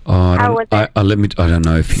how was it? I don't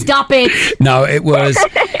know if Stop it. No, it was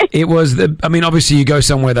obviously you go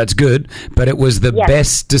somewhere that's good, but it was the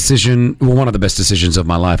best decision, one of the best decisions of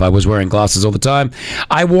my life. I was wearing glasses all the time.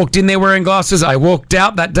 I walked in there wearing glasses. I walked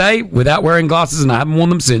out that day without wearing glasses, and I haven't worn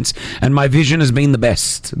them since. And my vision has been the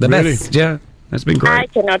best. The best. Yeah. That's been great. I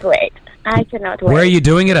cannot wait. Where are you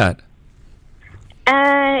doing it at?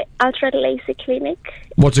 Ultra LASIK Clinic.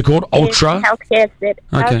 What's it called? Ultra? Healthcare. Okay.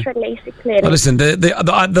 Ultra LASIK Clinic. Listen,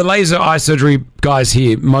 the laser eye surgery guys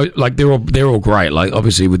here, they're all great. Like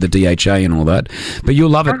obviously with the DHA and all that, but you'll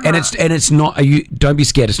love it. And it's not. Don't be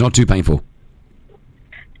scared. It's not too painful.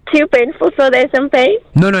 Too painful, so there's some pain?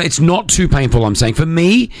 No, it's not too painful, I'm saying. For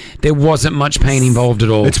me, there wasn't much pain involved at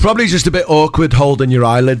all. It's probably just a bit awkward holding your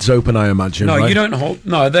eyelids open, I imagine. No, right? you don't hold...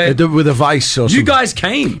 No, they do it with a vice or something. You guys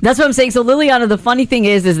came. That's what I'm saying. So, Liliana, the funny thing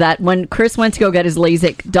is that when Chris went to go get his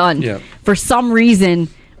LASIK done, for some reason...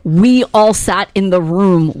 we all sat in the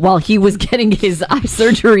room while he was getting his eye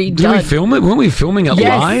surgery done. Did we film it? Weren't we filming it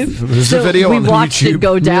live? There's a video on YouTube. We watched it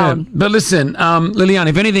go down. Yeah. But listen, Liliane,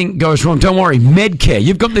 if anything goes wrong, don't worry. Medcare,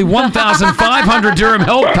 you've got the 1,500 dirham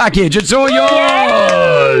health package. It's all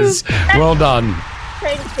yours. Well done.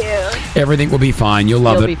 Thank you. Everything will be fine. You'll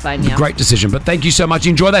love it. You'll be fine, yeah. Great decision. But thank you so much.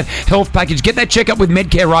 Enjoy that health package. Get that checkup with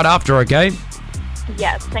Medcare right after, okay?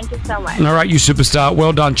 Yes, thank you so much. All right, you superstar.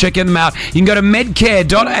 Well done. Check them out. You can go to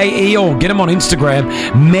medcare.ae or get them on Instagram.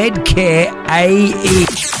 Medcare.ae.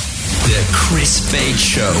 The Chris Fade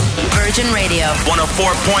Show. Virgin Radio.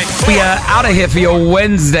 104.4. We are out of here for your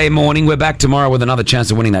Wednesday morning. We're back tomorrow with another chance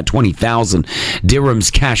of winning that 20,000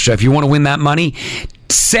 dirhams cash. So if you want to win that money,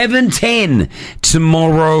 7:10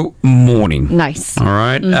 tomorrow morning. Nice. All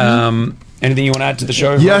right. Mm-hmm. Anything you want to add to the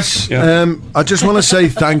show? Yes. Yeah. I just want to say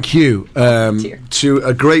thank you to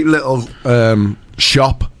a great little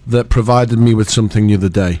shop that provided me with something the other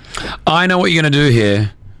day. I know what you're going to do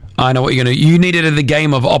here. You needed the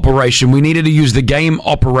game of Operation. We needed to use the game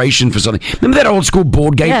Operation for something. Remember that old school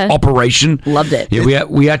board game, Operation? Loved it. Yeah,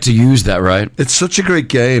 we had to use that, right? It's such a great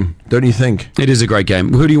game, don't you think? It is a great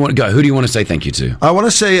game. Who do you want to go? Who do you want to say thank you to? I want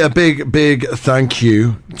to say a big thank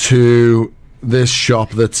you to this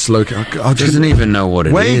shop that's located. I doesn't even know what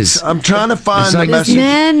it is. Wait, I'm trying to find the message.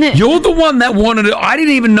 You're the one that wanted it. I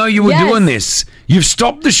didn't even know you were doing this. You've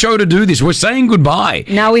stopped the show to do this. We're saying goodbye.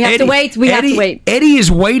 Now we have to wait. We have to wait. Eddie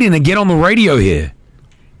is waiting to get on the radio here.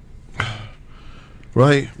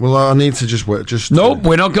 Right. Well, I need to just wait. Nope,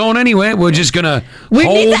 we're not going anywhere. We're just going to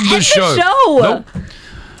hold the show. Nope.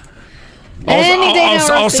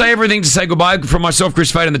 I'll say everything to say goodbye from myself,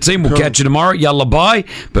 Chris Fade, and the team. We'll catch you tomorrow. Yalla, bye.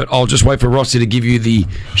 But I'll just wait for Rossi to give you the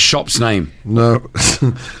shop's name. No.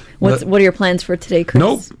 What are your plans for today, Chris?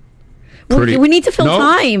 Nope. We need to fill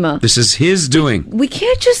time. This is his doing. We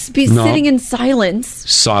can't just be sitting in silence.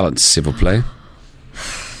 Silence, civil play.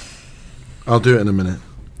 I'll do it in a minute.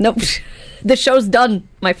 Nope. The show's done,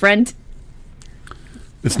 my friend.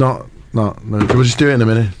 It's not. No. We'll just do it in a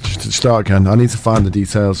minute. Just start again. I need to find the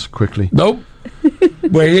details quickly. Nope.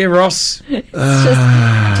 We're here, Ross.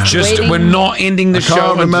 Just we're not ending the show. I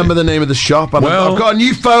can't remember the name of the shop. And I've got a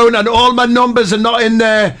new phone and all my numbers are not in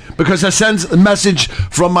there because I sent a message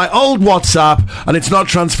from my old WhatsApp and it's not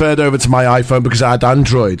transferred over to my iPhone because I had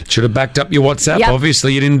Android. Should have backed up your WhatsApp. Yep.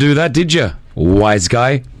 Obviously, you didn't do that, did you? Wise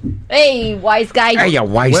guy. Hey, wise guy. Hey, you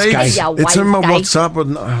wise guy. Hey, you it's in my guy. WhatsApp, but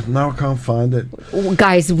now I can't find it.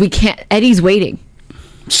 Guys, we can't. Eddie's waiting.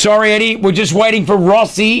 Sorry, Eddie. We're just waiting for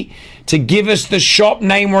Rossi to give us the shop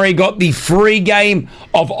name where he got the free game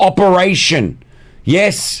of Operation.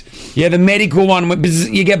 Yes. Yeah, the medical one.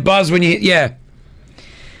 You get buzzed when you... Yeah.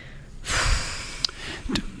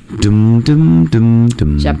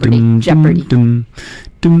 Jeopardy.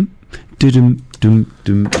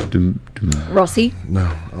 Rossi?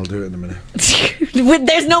 No, I'll do it in a minute.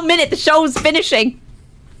 There's no minute. The show's finishing.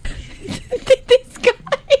 This guy.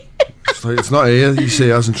 It's not here. You see,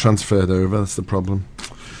 it hasn't transferred over. That's the problem.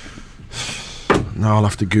 Now I'll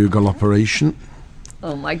have to Google Operation.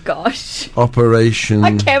 Oh my gosh. Operation.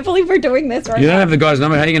 I can't believe we're doing this right now. You don't have the guy's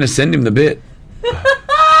number. How are you going to send him the bit?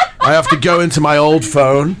 I have to go into my old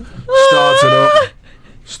phone,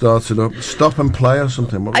 start it up, stop and play or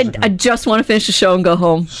something. What was it? I just want to finish the show and go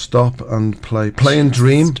home. Stop and play. Play and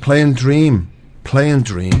dream.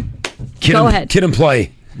 Go ahead. Kid and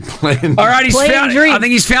play. All right, he's found it. I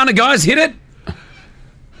think he's found it, guys. Hit it.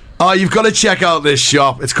 Oh, you've got to check out this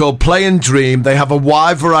shop. It's called Play and Dream. They have a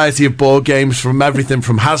wide variety of board games from everything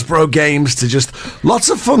from Hasbro games to just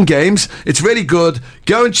lots of fun games. It's really good.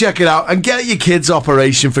 Go and check it out and get your kids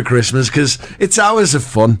Operation for Christmas because it's hours of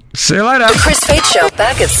fun. See you later. The Chris Fade Show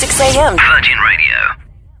back at 6 a.m. Virgin Radio.